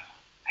knew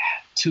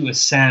to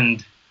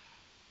ascend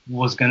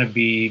was going to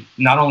be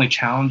not only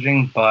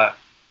challenging, but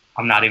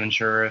I'm not even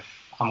sure if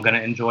I'm going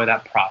to enjoy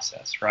that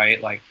process,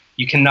 right? Like,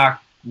 you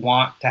cannot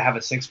want to have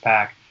a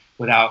six-pack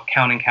without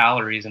counting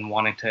calories and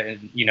wanting to,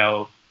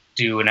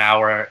 do an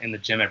hour in the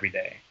gym every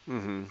day.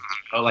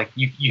 Like,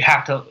 you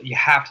have to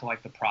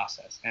like the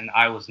process, and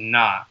I was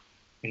not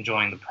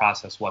enjoying the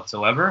process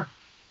whatsoever.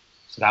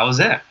 So that was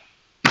it.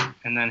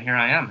 And then here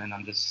I am, and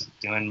I'm just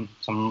doing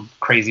some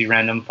crazy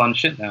random fun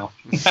shit now.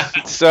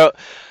 So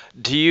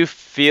do you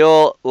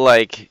feel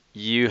like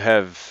you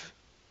have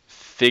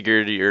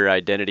figured your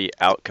identity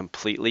out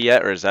completely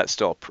yet, or is that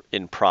still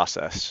in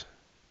process?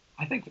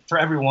 I think for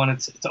everyone,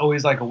 it's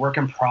always like a work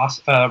in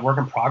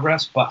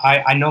progress. But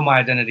I know my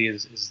identity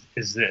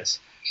is this.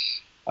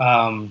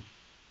 I'm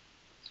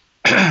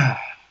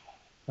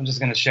just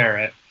gonna share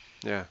it.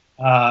 Yeah.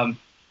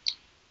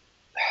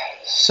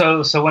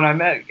 So when I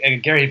met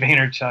Gary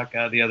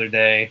Vaynerchuk the other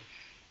day,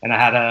 and I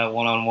had a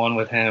one-on-one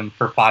with him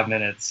for 5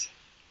 minutes,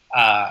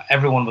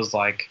 everyone was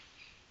like,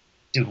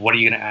 dude, what are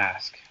you going to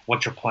ask?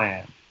 What's your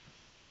plan?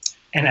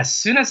 And as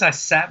soon as I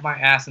sat my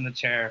ass in the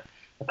chair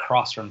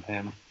across from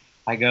him,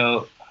 I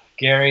go,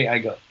 Gary,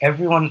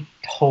 everyone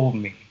told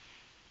me,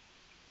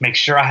 make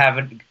sure I have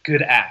a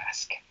good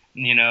ask,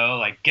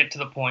 like, get to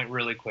the point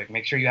really quick,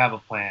 make sure you have a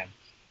plan.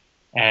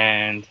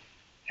 And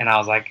I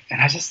was like,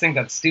 and I just think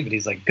that's stupid.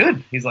 He's like,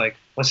 good. He's like,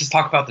 let's just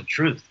talk about the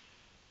truth.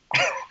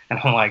 And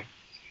I'm like,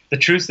 the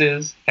truth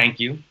is, thank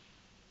you.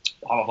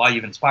 blah, blah, blah.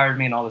 You've inspired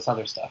me and all this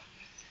other stuff.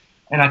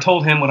 And I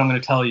told him what I'm going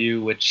to tell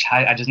you, which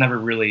I just never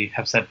really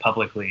have said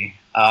publicly,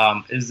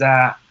 is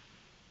that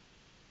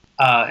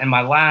in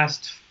my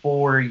last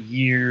 4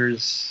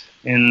 years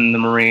in the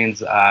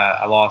Marines,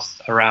 I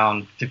lost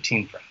around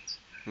 15 friends.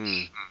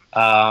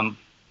 Hmm.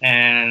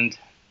 And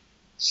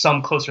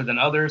some closer than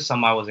others.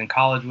 Some I was in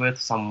college with.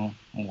 Some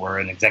were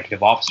an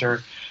executive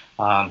officer.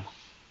 Um,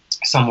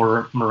 some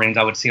were Marines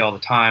I would see all the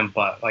time.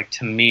 But like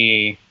to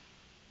me,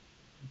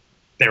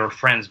 they were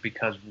friends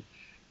because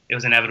it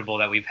was inevitable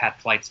that we've had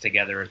flights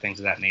together or things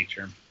of that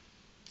nature.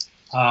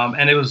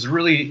 And it was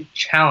really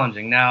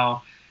challenging.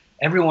 Now,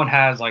 everyone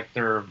has like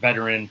their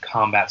veteran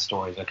combat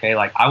stories. Okay,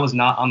 like I was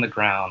not on the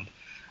ground,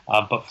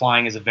 but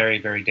flying is a very,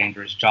 very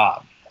dangerous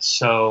job.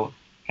 So,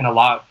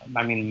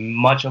 in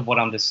much of what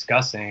I'm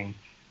discussing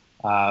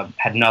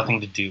had nothing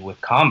to do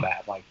with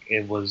combat. Like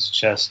it was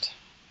just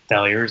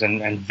failures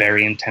and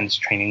very intense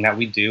training that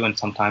we do, and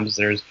sometimes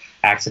there's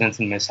accidents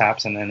and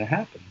mishaps, and then it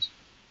happens.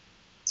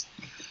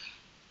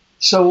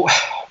 So,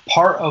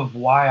 part of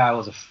why I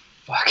was a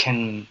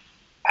fucking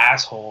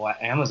asshole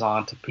at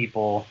Amazon to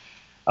people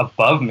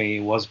above me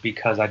was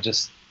because I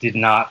just did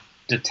not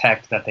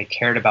detect that they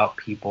cared about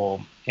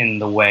people in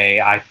the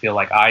way I feel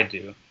like I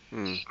do.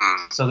 Hmm.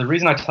 So the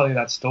reason I tell you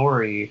that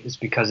story is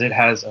because it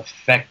has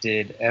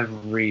affected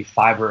every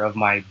fiber of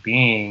my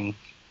being,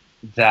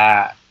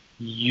 that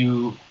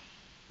you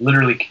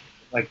literally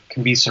like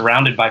can be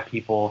surrounded by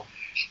people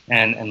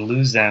and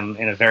lose them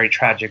in a very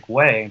tragic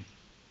way.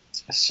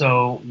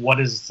 So what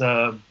is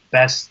the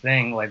best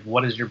thing? Like,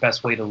 what is your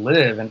best way to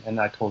live? And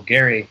I told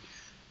Gary,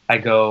 I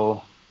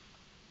go,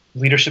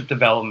 leadership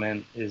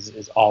development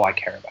is all I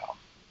care about.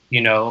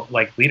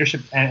 Like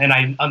leadership, and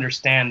I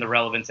understand the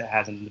relevance it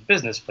has in the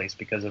business place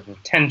because of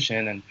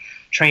retention and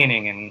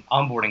training and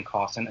onboarding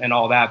costs and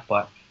all that.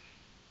 But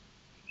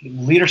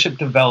leadership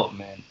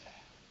development,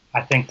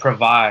 I think,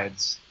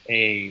 provides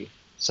a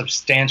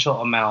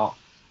substantial amount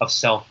of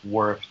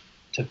self-worth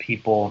to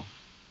people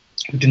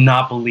who do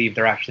not believe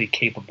they're actually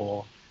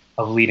capable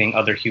of leading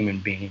other human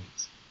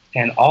beings.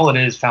 And all it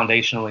is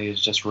foundationally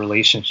is just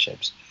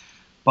relationships.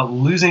 But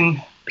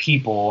losing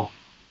people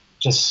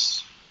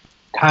just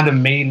kind of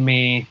made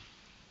me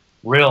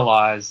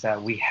realize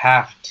that we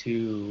have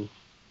to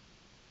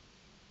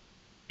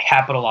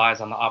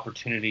capitalize on the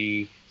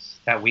opportunities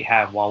that we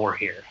have while we're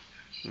here.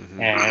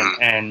 Mm-hmm.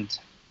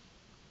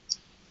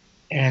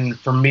 And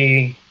for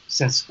me,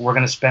 since we're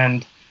going to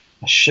spend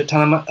a shit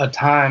ton of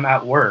time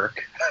at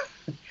work,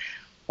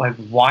 like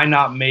why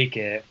not make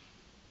it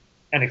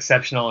an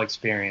exceptional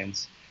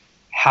experience?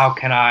 How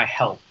can I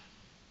help?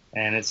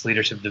 And it's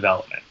leadership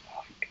development.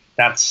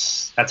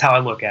 That's how I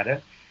look at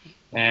it.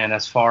 And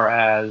as far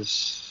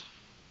as,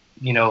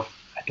 do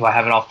I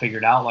have it all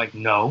figured out? Like,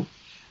 no.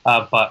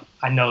 But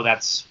I know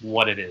that's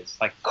what it is.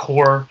 Like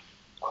core,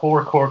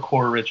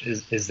 Rich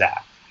is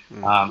that.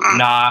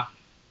 Not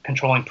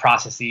controlling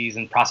processes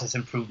and process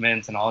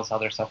improvements and all this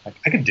other stuff. Like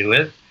I could do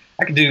it.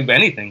 I could do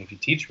anything if you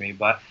teach me,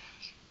 but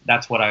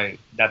that's why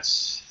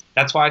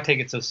I take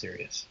it so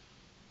serious.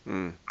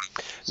 Mm.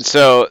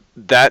 So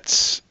that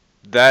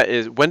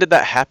is, when did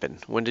that happen?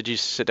 When did you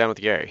sit down with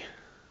Gary?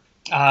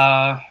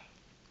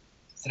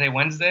 Today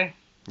Wednesday?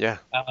 Yeah.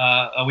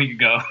 A week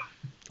ago.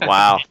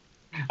 Wow.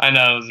 I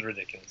know, it was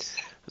ridiculous.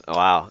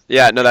 Wow.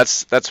 Yeah, no,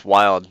 that's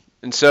wild.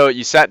 And so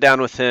you sat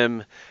down with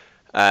him,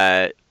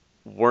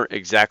 weren't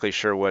exactly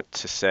sure what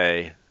to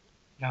say.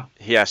 No.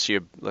 He asked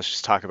you, let's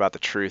just talk about the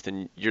truth,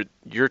 and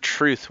your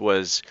truth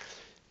was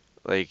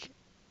like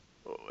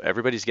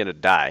everybody's gonna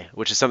die,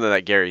 which is something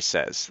that Gary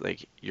says.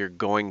 Like you're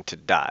going to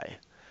die.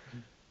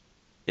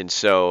 And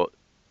so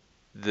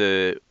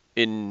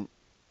in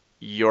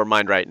your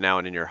mind right now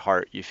and in your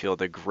heart, you feel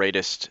the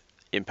greatest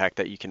impact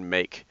that you can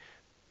make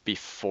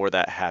before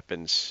that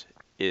happens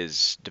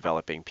is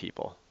developing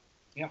people.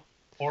 Yeah.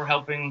 Or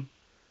helping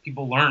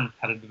people learn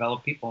how to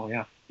develop people.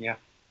 Yeah. Yeah.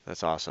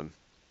 That's awesome.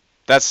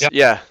 That's Yep.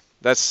 yeah,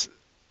 that's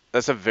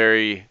that's a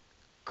very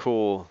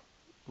cool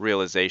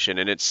realization,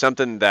 and it's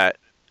something that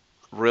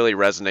really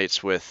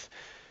resonates with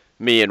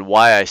me and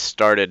why I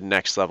started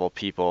Next Level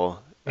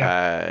People.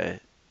 Yeah.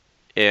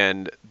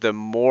 And the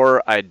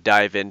more I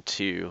dive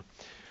into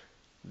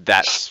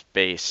that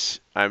space,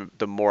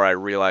 the more I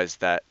realize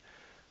that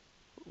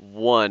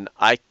one,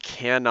 I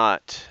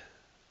cannot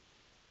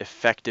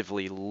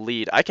effectively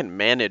lead. I can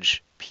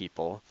manage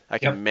people. I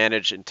Yep. can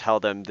manage and tell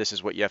them this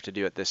is what you have to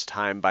do at this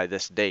time by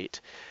this date.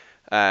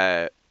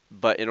 But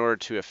in order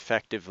to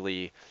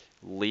effectively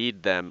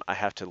lead them, I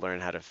have to learn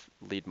how to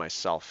lead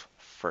myself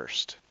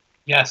first.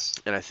 Yes.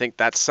 And I think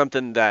that's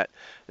something that,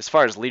 as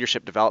far as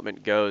leadership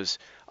development goes,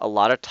 a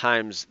lot of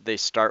times they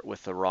start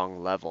with the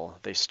wrong level.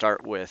 They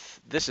start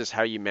with, this is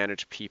how you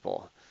manage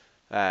people.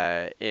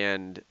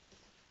 And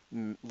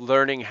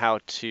learning how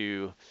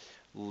to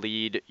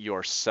lead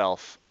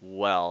yourself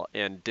well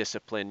and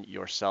discipline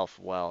yourself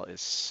well is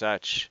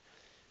such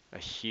a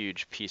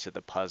huge piece of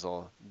the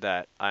puzzle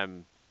that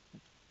I'm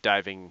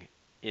diving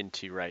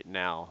into right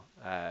now.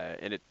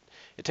 And it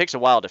takes a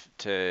while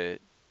to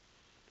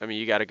I mean,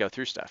 you got to go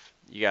through stuff.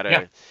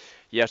 Yeah.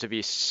 you have to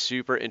be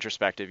super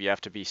introspective. You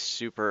have to be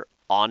super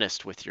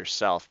honest with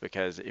yourself,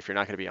 because if you're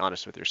not going to be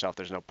honest with yourself,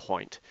 there's no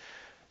point.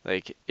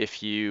 Like,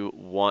 if you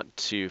want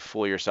to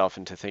fool yourself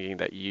into thinking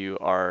that you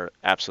are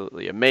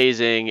absolutely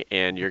amazing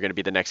and you're going to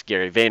be the next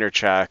Gary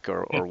Vaynerchuk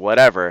or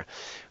whatever,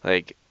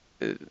 like,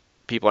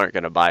 people aren't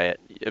going to buy it.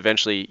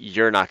 Eventually,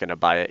 you're not going to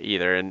buy it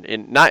either.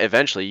 And not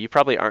eventually, you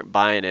probably aren't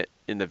buying it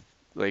in the,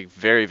 like,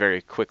 very,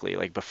 very quickly,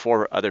 like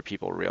before other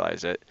people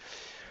realize it.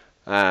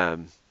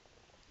 Um,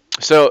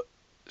 so,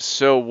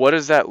 so what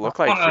does that look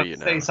I like for want you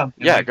to say now?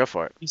 something. Yeah, Like go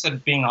for it. you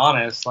said, being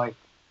honest. Like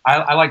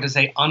I like to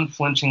say,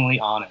 unflinchingly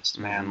honest,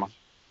 man. Hmm. Like,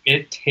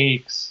 it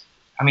takes.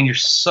 I mean, you're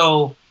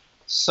so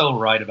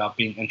right about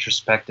being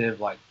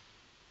introspective. Like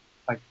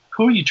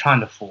who are you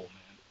trying to fool,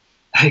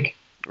 man? Like,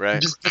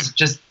 Right.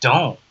 just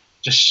don't.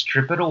 Just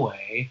strip it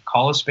away.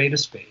 Call a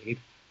spade,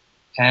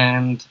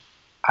 and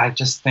I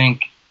just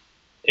think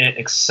it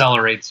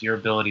accelerates your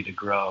ability to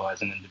grow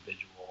as an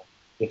individual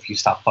if you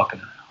stop fucking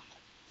around.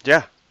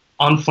 Yeah.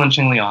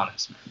 Unflinchingly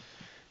honest, man.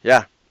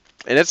 Yeah.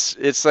 And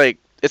it's like,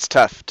 it's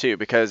tough too,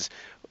 because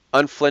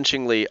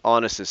unflinchingly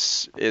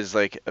honest is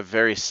like a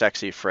very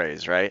sexy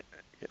phrase, right?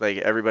 Like,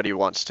 everybody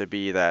wants to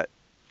be that,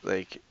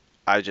 like,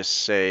 I just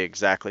say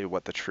exactly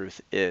what the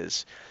truth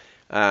is.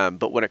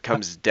 But when it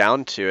comes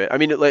down to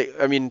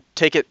it,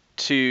 take it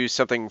to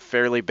something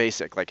fairly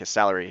basic, like a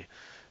salary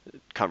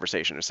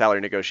conversation, a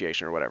salary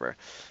negotiation, or whatever.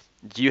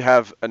 You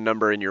have a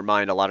number in your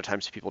mind. A lot of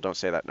times people don't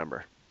say that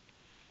number.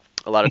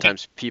 A lot of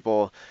times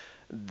people,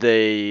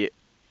 they,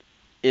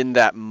 in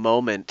that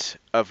moment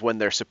of when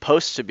they're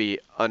supposed to be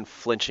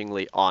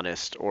unflinchingly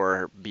honest,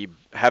 or be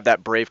have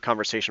that brave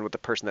conversation with the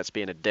person that's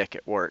being a dick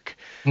at work,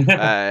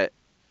 uh,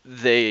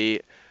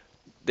 they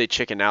they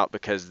chicken out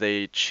because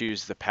they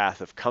choose the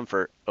path of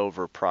comfort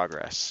over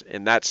progress.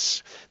 And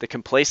that's the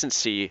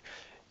complacency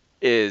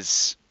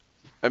is,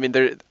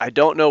 there, I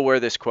don't know where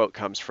this quote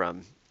comes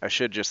from. I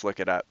should just look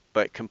it up.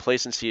 But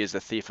complacency is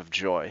the thief of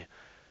joy.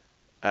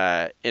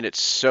 And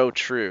it's so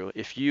true.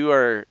 If you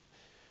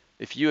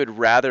would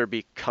rather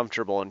be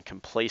comfortable and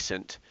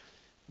complacent,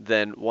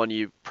 then one,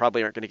 you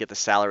probably aren't going to get the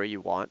salary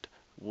you want.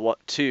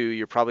 What two,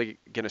 you're probably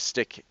going to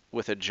stick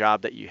with a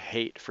job that you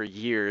hate for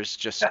years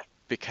just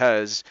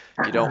because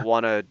you don't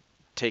want to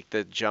take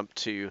the jump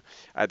to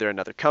either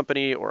another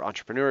company or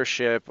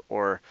entrepreneurship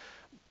or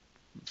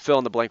fill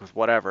in the blank with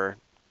whatever.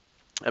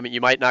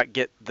 You might not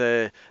get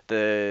the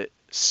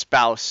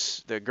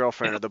spouse, the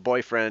girlfriend or the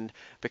boyfriend,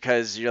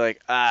 because you're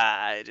like,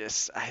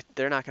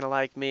 they're not gonna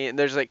like me. And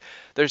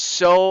there's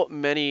so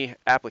many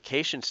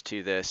applications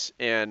to this,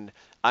 and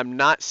I'm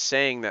not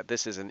saying that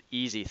this is an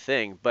easy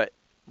thing, but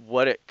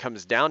what it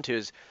comes down to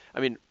is,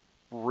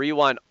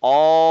 rewind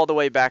all the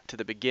way back to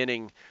the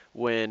beginning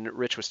when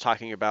Rich was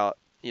talking about,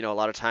 a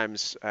lot of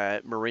times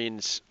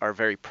Marines are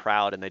very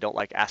proud and they don't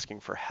like asking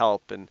for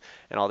help and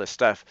all this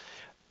stuff.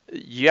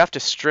 You have to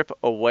strip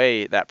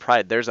away that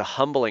pride. There's a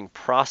humbling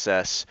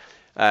process,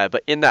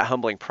 but in that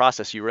humbling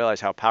process, you realize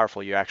how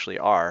powerful you actually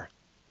are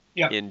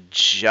Yeah. in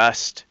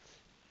just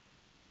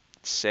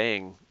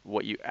saying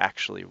what you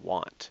actually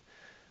want.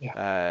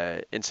 Yeah.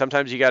 And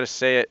sometimes you got to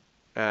say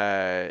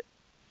it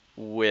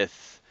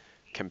with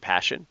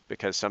compassion,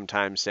 because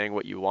sometimes saying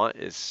what you want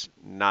is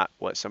not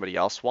what somebody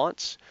else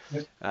wants.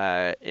 Yep.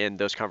 And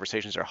those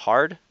conversations are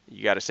hard.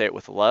 You got to say it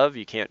with love.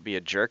 You can't be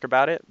a jerk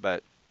about it,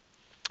 but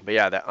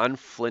yeah, that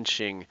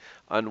unflinching,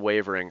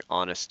 unwavering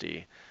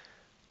honesty,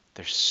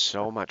 there's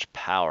so much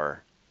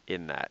power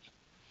in that.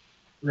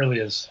 Really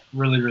is.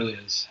 Really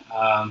is.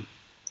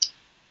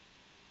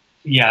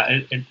 Yeah,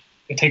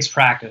 it takes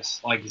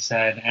practice, like you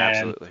said, and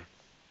Absolutely.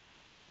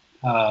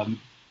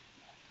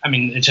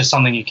 it's just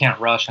something you can't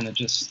rush, and it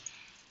just.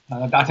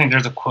 I think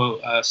there's a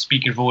quote: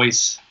 "Speak your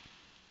voice,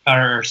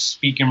 or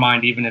speak your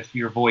mind, even if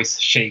your voice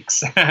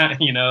shakes."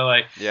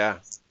 Yeah.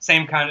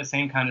 Same kind of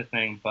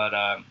thing, but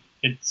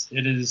it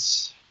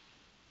is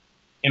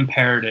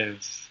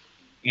imperative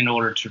in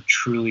order to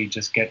truly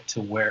just get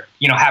to where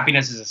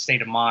happiness is a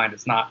state of mind.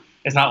 It's not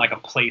like a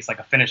place, like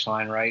a finish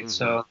line, right? Mm-hmm.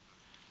 So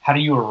how do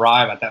you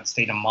arrive at that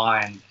state of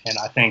mind? And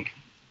I think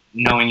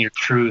knowing your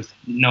truth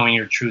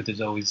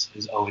is always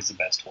the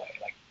best way.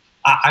 Like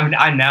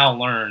I now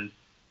learn,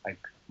 like,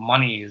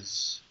 money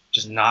is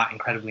just not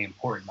incredibly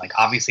important. Like,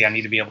 obviously I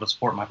need to be able to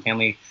support my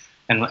family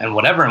and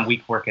whatever, and we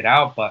can work it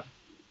out, but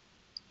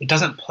it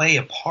doesn't play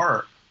a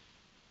part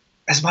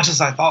as much as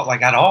I thought,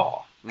 like, at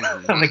all.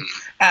 Mm-hmm. Like,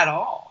 at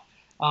all.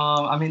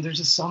 There's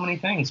just so many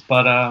things,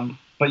 but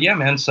yeah,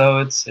 man. So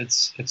it's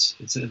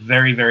a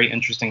very, very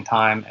interesting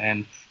time,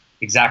 and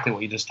exactly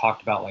what you just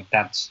talked about. Like,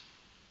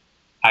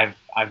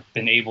 I've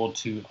been able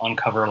to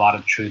uncover a lot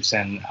of truths,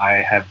 and I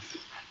have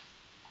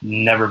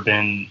never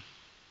been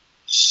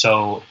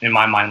so, in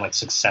my mind, like,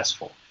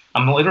 successful.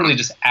 I'm literally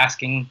just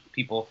asking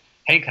people,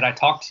 "Hey, could I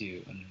talk to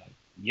you?" And they're like,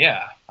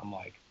 "Yeah." I'm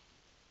like,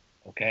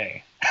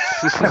 "Okay."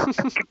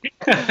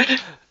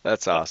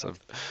 That's awesome.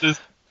 It's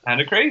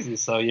kind of crazy.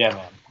 So yeah,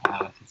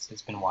 man,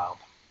 it's been wild.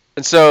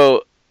 And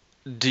so,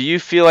 do you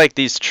feel like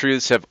these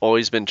truths have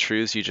always been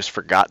truths, you just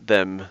forgot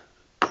them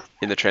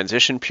in the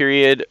transition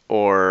period,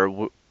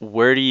 or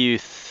Where do you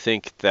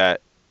think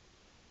that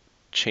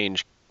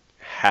change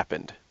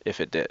happened, if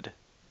it did?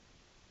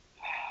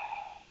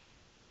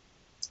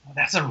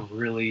 That's a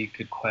really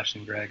good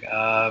question, Greg.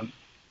 I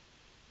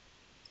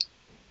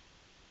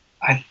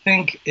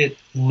think it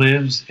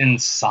lives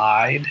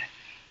inside,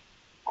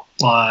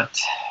 but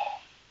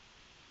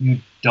you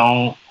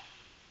don't.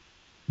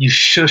 You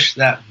shush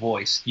that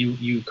voice.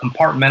 You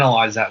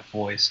compartmentalize that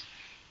voice.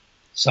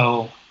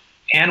 So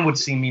Anne would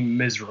see me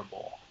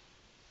miserable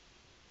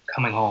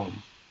coming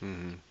home.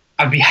 Mm-hmm.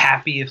 I'd be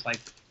happy if like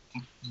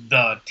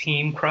the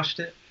team crushed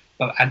it,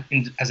 but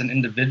as an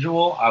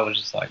individual, I was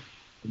just like,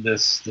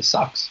 this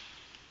sucks.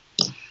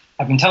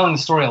 I've been telling the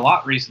story a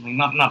lot recently,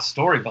 not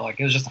story, but like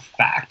it was just a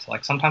fact.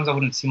 Like sometimes I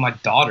wouldn't see my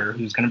daughter,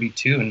 who's going to be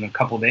 2 in a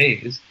couple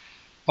days.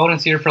 I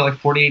wouldn't see her for like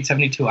 48,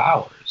 72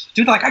 hours.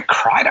 Dude, like I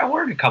cried at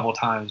work a couple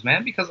times,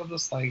 man, because I'm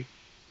just like,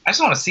 I just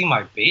want to see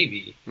my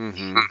baby.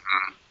 Mm-hmm.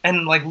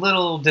 And like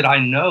little did I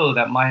know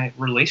that my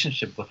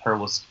relationship with her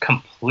was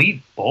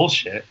complete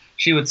bullshit.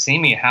 She would see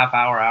me a half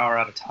hour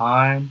at a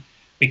time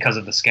because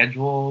of the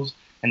schedules.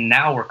 And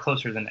now we're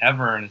closer than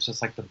ever, and it's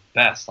just like the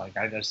best. Like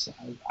I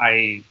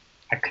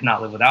could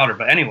not live without her.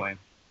 But anyway,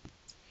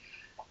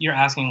 you're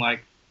asking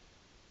like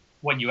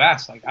what you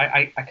asked. Like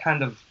I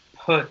kind of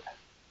put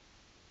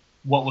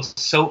what was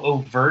so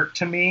overt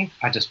to me,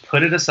 I just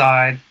put it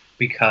aside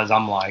because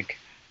I'm like,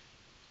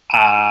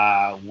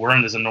 we're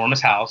in this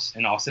enormous house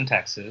in Austin,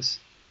 Texas.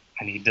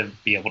 I need to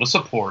be able to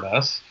support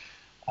us.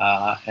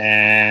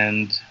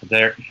 And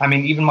there, I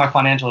mean, even my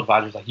financial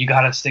advisor's like, you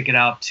got to stick it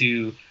out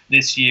to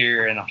this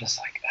year. And I'm just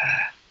like,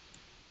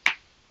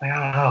 I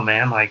don't know,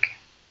 man. Like,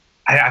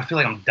 I feel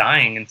like I'm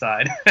dying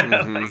inside.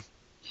 Mm-hmm. Like,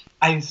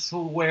 I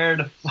swear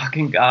to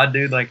fucking God,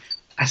 dude. Like,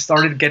 I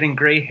started getting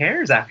gray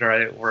hairs after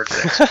I worked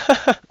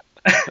there.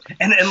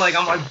 and like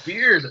on my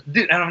beard,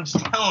 dude. And I'm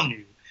just telling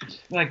you,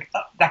 like,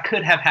 that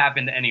could have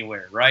happened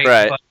anywhere, right?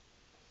 Right. But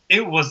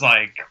it was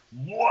like,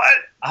 what?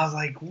 I was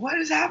like, what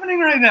is happening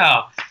right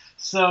now?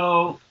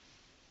 So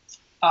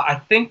I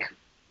think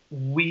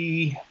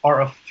we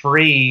are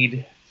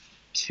afraid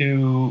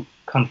to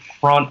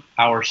confront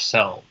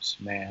ourselves,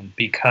 man,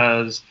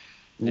 because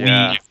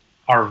Yeah. we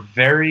are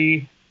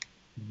very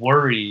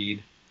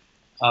worried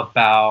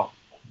about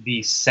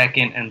the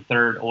second and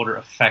third order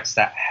effects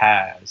that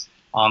has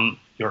on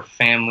your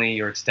family,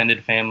 your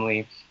extended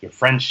family, your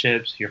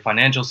friendships, your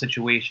financial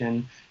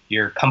situation,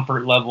 your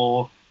comfort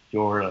level,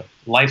 your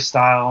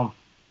lifestyle,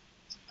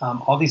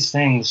 all these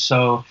things.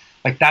 So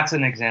like that's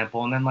an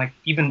example. And then like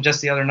even just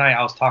the other night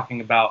I was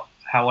talking about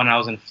how when I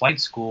was in flight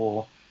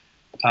school,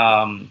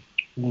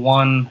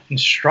 one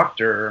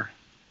instructor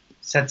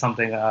said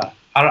something. I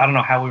don't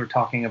know how we were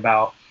talking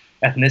about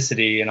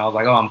ethnicity, and I was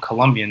like, "Oh, I'm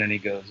Colombian," and he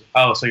goes,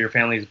 "Oh, so your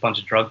family is a bunch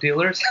of drug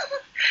dealers?"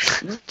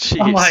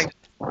 Jeez. I'm like,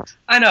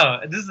 I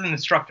know this is an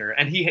instructor,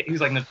 and he's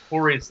like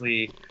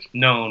notoriously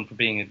known for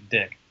being a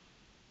dick,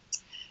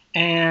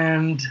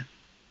 and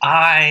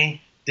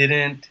I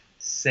didn't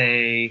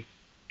say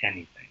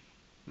anything.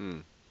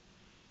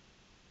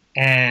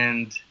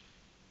 And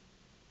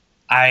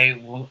I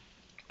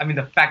mean,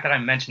 the fact that I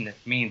mentioned it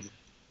means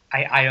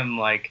I am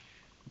like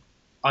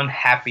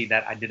unhappy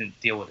that I didn't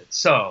deal with it.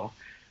 So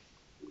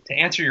to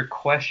answer your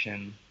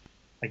question,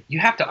 like you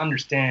have to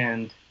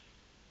understand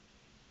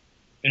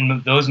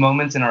in those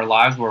moments in our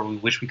lives where we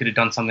wish we could have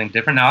done something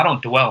different. Now I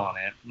don't dwell on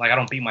it. Like I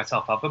don't beat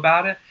myself up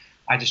about it.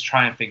 I just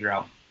try and figure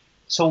out,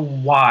 so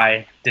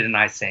why didn't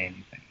I say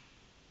anything?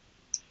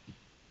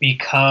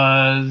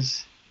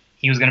 Because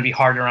he was going to be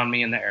harder on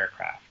me in the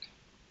aircraft.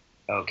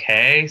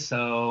 Okay,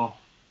 so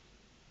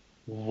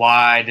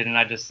why didn't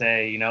I just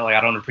say, you know, like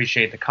I don't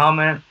appreciate the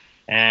comment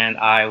and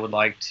I would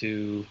like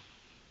to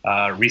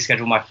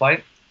reschedule my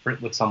flight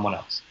with someone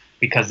else,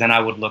 because then I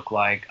would look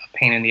like a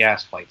pain in the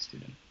ass flight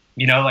student.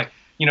 You know, like,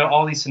 you know,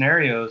 all these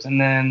scenarios, and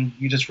then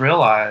you just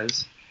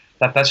realize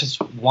that that's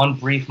just one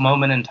brief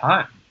moment in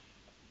time.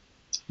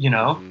 You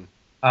know,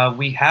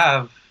 we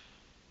have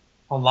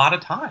a lot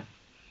of time.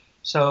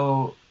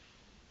 So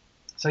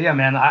yeah,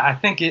 man, I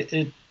think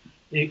it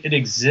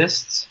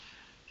exists,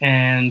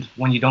 and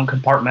when you don't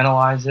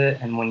compartmentalize it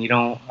and when you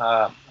don't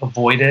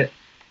avoid it,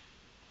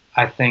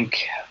 I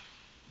think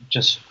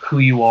just who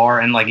you are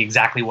and like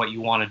exactly what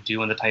you want to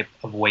do and the type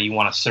of way you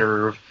want to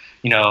serve,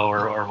 you know,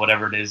 or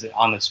whatever it is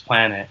on this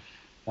planet,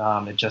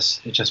 it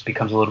just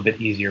becomes a little bit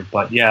easier.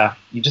 But yeah,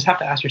 you just have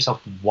to ask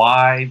yourself,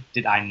 why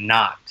did I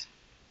not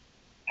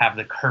have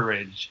the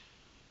courage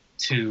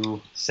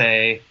to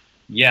say,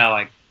 yeah,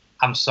 like,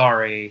 I'm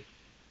sorry,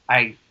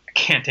 I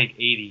can't take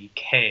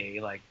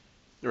 80K, like,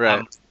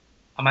 Right.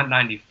 I'm at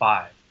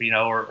 95, you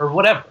know, or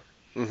whatever.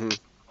 Mm-hmm.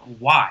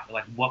 Why?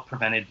 Like, what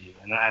prevented you?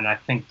 And I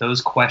think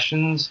those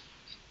questions,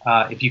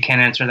 if you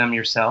can't answer them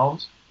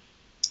yourselves,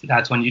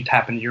 that's when you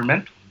tap into your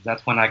mentors.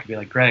 That's when I could be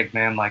like, Greg,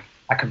 man, like,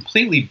 I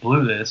completely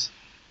blew this.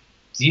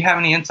 Do you have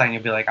any insight? And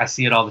you'll be like, I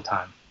see it all the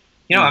time.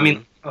 You know, I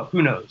mean,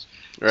 who knows?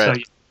 Right.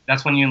 So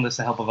that's when you enlist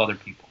the help of other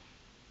people.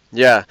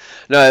 Yeah.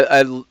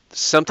 No,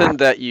 something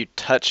that you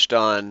touched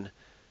on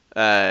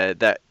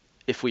that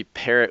if we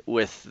pair it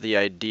with the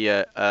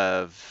idea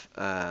of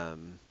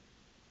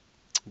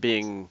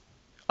being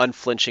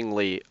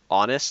unflinchingly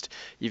honest,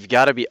 you've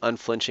got to be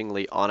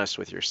unflinchingly honest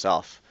with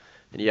yourself,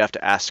 and you have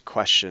to ask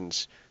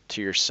questions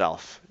to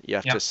yourself. You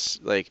have Yeah. to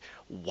like,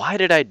 why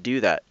did I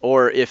do that?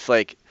 Or if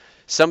like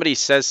somebody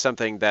says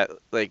something that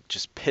like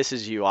just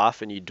pisses you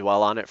off and you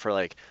dwell on it for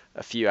like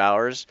a few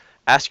hours,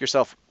 ask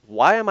yourself,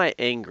 why am I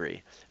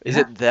angry? Is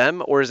Yeah. it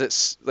them or is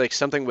it like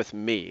something with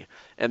me?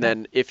 And Yeah.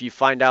 then if you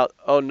find out,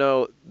 oh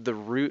no, the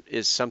root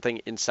is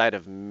something inside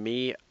of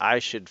me, I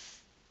should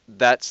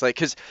that's like,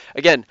 because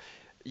again,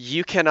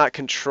 you cannot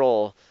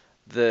control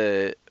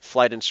the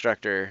flight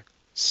instructor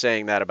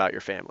saying that about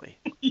your family.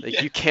 Like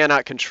Yeah. you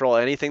cannot control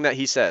anything that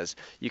he says.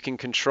 You can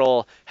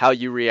control how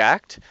you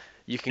react.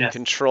 You can Yes.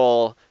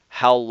 control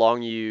how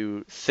long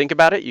you think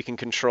about it. You can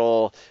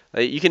control,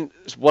 you can,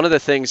 one of the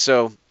things,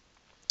 so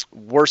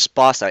worst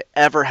boss I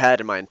ever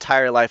had in my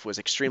entire life was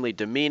extremely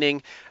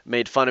demeaning,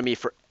 made fun of me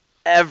for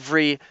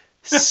every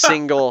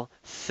single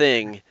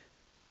thing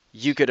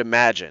you could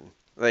imagine.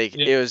 Like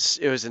Yeah.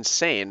 it was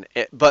insane.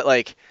 But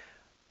like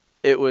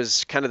it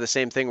was kind of the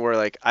same thing where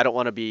like I don't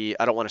want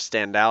to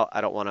stand out.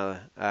 I don't want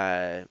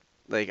to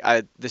like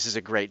I this is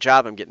a great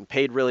job. I'm getting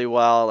paid really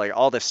well. Like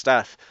all this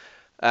stuff,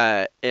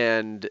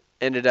 and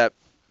ended up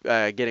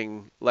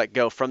getting let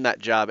go from that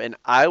job. And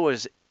I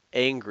was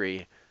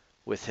angry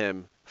with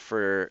him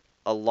for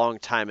a long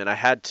time, and I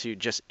had to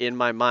just in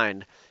my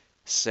mind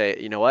say,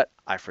 you know what?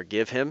 I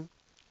forgive him.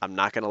 I'm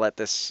not going to let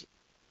this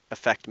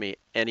affect me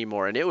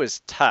anymore. And it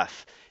was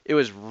tough. It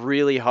was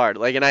really hard.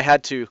 Like, and I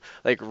had to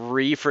like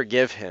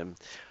re-forgive him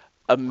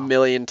a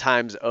million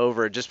times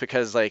over just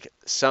because like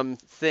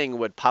something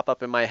would pop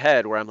up in my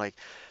head where I'm like,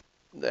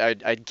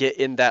 I'd get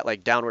in that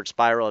like downward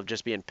spiral of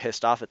just being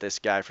pissed off at this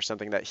guy for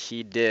something that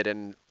he did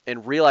and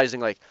realizing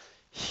like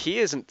he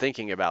isn't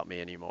thinking about me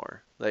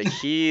anymore. Like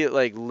he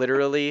like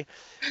literally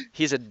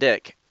he's a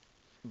dick,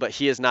 but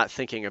he is not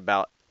thinking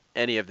about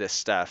any of this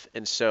stuff.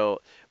 And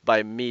so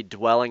by me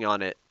dwelling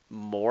on it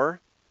more,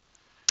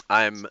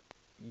 I'm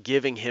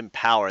giving him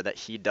power that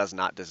he does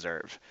not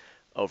deserve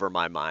over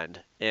my mind.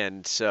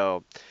 And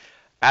so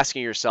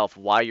asking yourself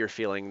why you're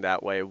feeling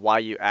that way, why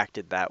you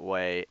acted that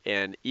way,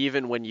 and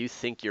even when you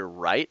think you're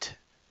right,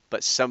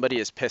 but somebody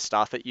is pissed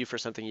off at you for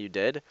something you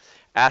did,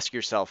 ask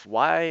yourself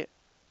why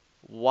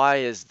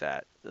is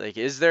that? Like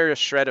is there a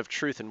shred of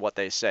truth in what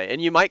they say?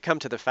 And you might come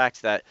to the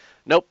fact that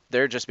nope,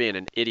 they're just being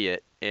an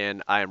idiot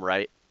and I am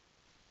right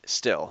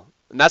still.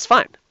 And that's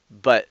fine.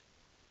 But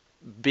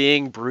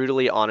being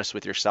brutally honest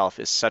with yourself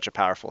is such a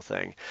powerful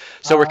thing.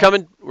 So Uh,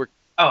 we're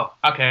oh,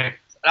 okay.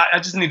 I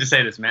just need to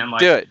say this, man.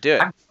 Like, do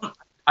it.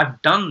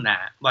 I've done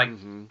that. Like,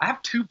 Hmm. I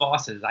have two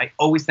bosses I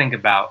always think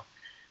about,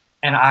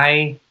 and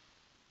I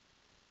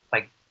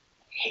like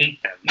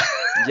hate them.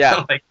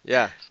 Yeah, Like,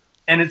 yeah.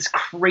 and it's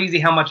crazy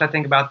how much I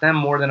think about them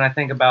more than I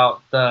think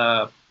about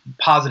the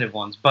positive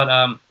ones.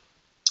 But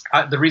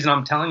the reason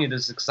I'm telling you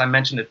this is because I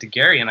mentioned it to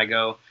Gary, and I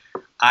go,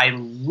 I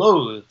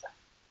loathe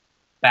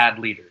bad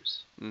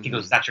leaders. He Hmm.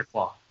 goes, "That's your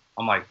flaw."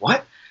 I'm like,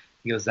 "What?"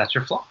 He goes, "That's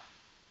your flaw."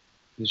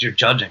 He goes, "You're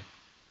judging."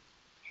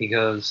 He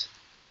goes,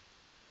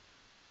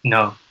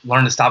 "No,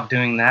 learn to stop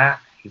doing that."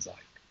 He's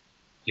like,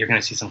 "You're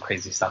gonna see some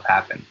crazy stuff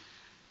happen."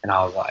 And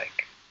I was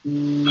like,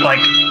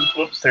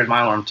 whoops, there's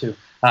my alarm too.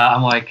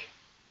 I'm like,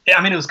 yeah,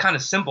 I mean, it was kind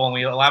of simple, and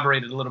we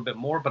elaborated a little bit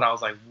more, but I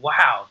was like,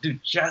 wow,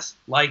 dude, just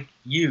like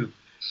you,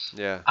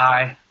 Yeah.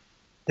 I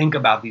think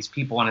about these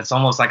people, and it's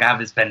almost like I have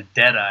this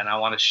vendetta, and I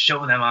want to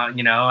show them out,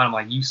 and I'm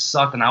like, you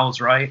sucked, and I was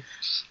right,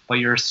 but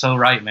you're so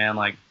right, man.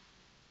 Like,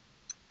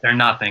 they're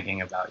not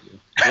thinking about you.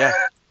 Yeah.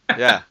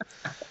 Yeah.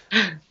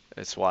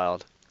 It's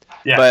wild.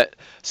 Yeah. But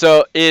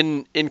so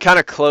in kind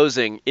of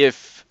closing,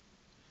 if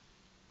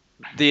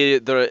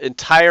the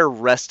entire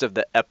rest of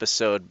the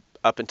episode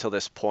up until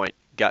this point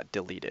got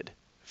deleted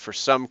for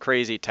some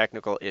crazy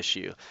technical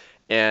issue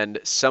and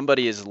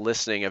somebody is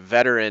listening, a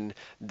veteran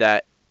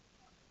that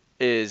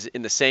is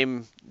in the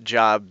same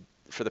job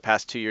for the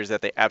past 2 years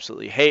that they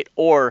absolutely hate,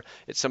 or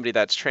it's somebody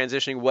that's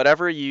transitioning,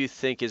 whatever you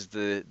think is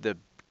the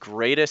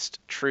greatest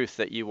truth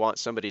that you want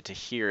somebody to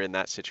hear in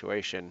that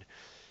situation,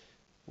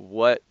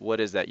 what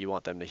is that you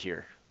want them to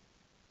hear?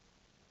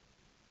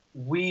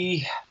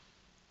 We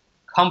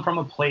come from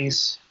a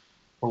place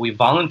where we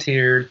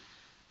volunteered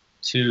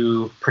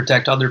to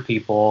protect other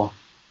people,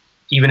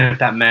 even if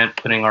that meant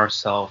putting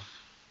ourselves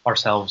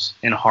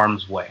in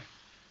harm's way.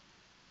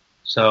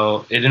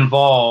 So it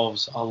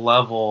involves a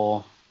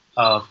level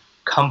of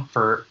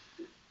comfort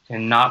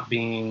in not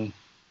being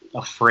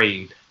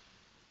afraid,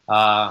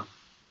 uh,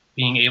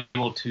 being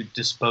able to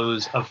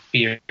dispose of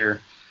fear,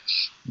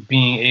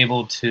 being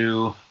able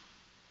to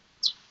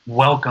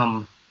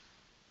welcome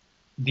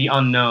the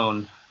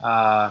unknown,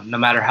 no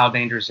matter how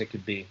dangerous it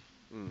could be.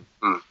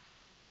 Mm.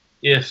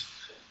 If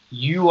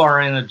you are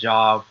in a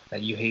job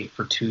that you hate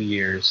for 2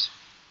 years,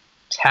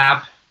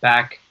 tap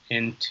back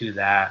into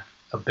that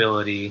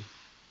ability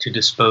to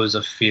dispose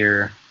of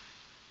fear.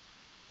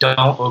 Don't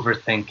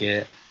overthink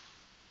it.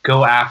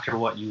 Go after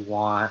what you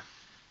want.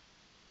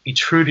 Be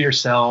true to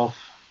yourself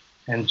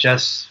and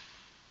just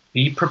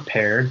be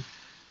prepared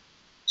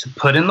to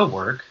put in the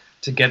work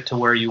to get to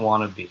where you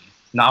want to be,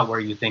 not where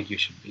you think you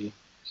should be.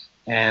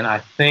 And I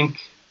think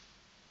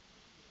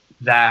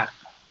that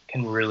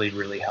can really,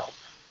 really help.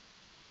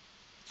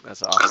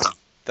 That's awesome.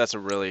 That's a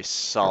really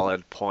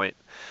solid point.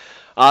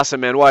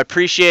 Awesome, man. Well, I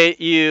appreciate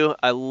you.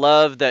 I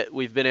love that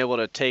we've been able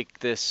to take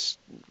this,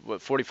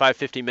 45,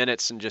 50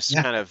 minutes and just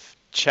kind of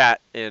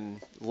chat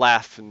and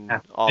laugh and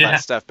all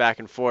that stuff back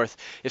and forth.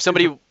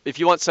 If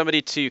you want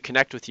somebody to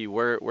connect with you,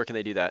 where can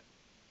they do that?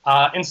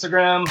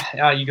 Instagram,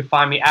 you can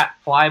find me at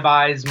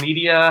Flybys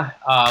Media.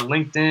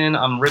 LinkedIn,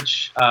 I'm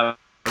Rich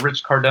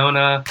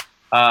Cardona.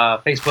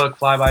 Facebook,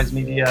 Flybys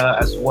Media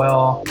as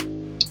well.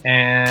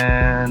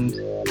 And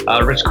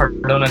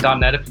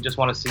richcardona.net if you just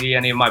want to see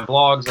any of my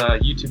blogs,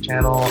 YouTube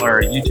channel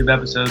or YouTube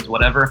episodes,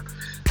 whatever,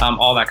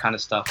 all that kind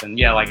of stuff. And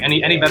yeah, like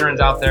any veterans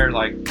out there,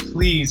 like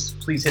please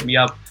hit me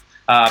up.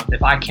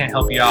 If I can't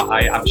help you out,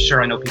 I'm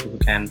sure I know people who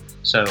can.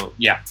 So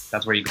yeah,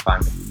 that's where you can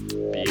find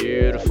me.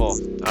 Beautiful.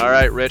 All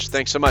right, Rich,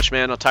 thanks so much,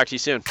 man. I'll talk to you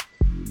soon.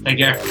 Take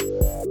care.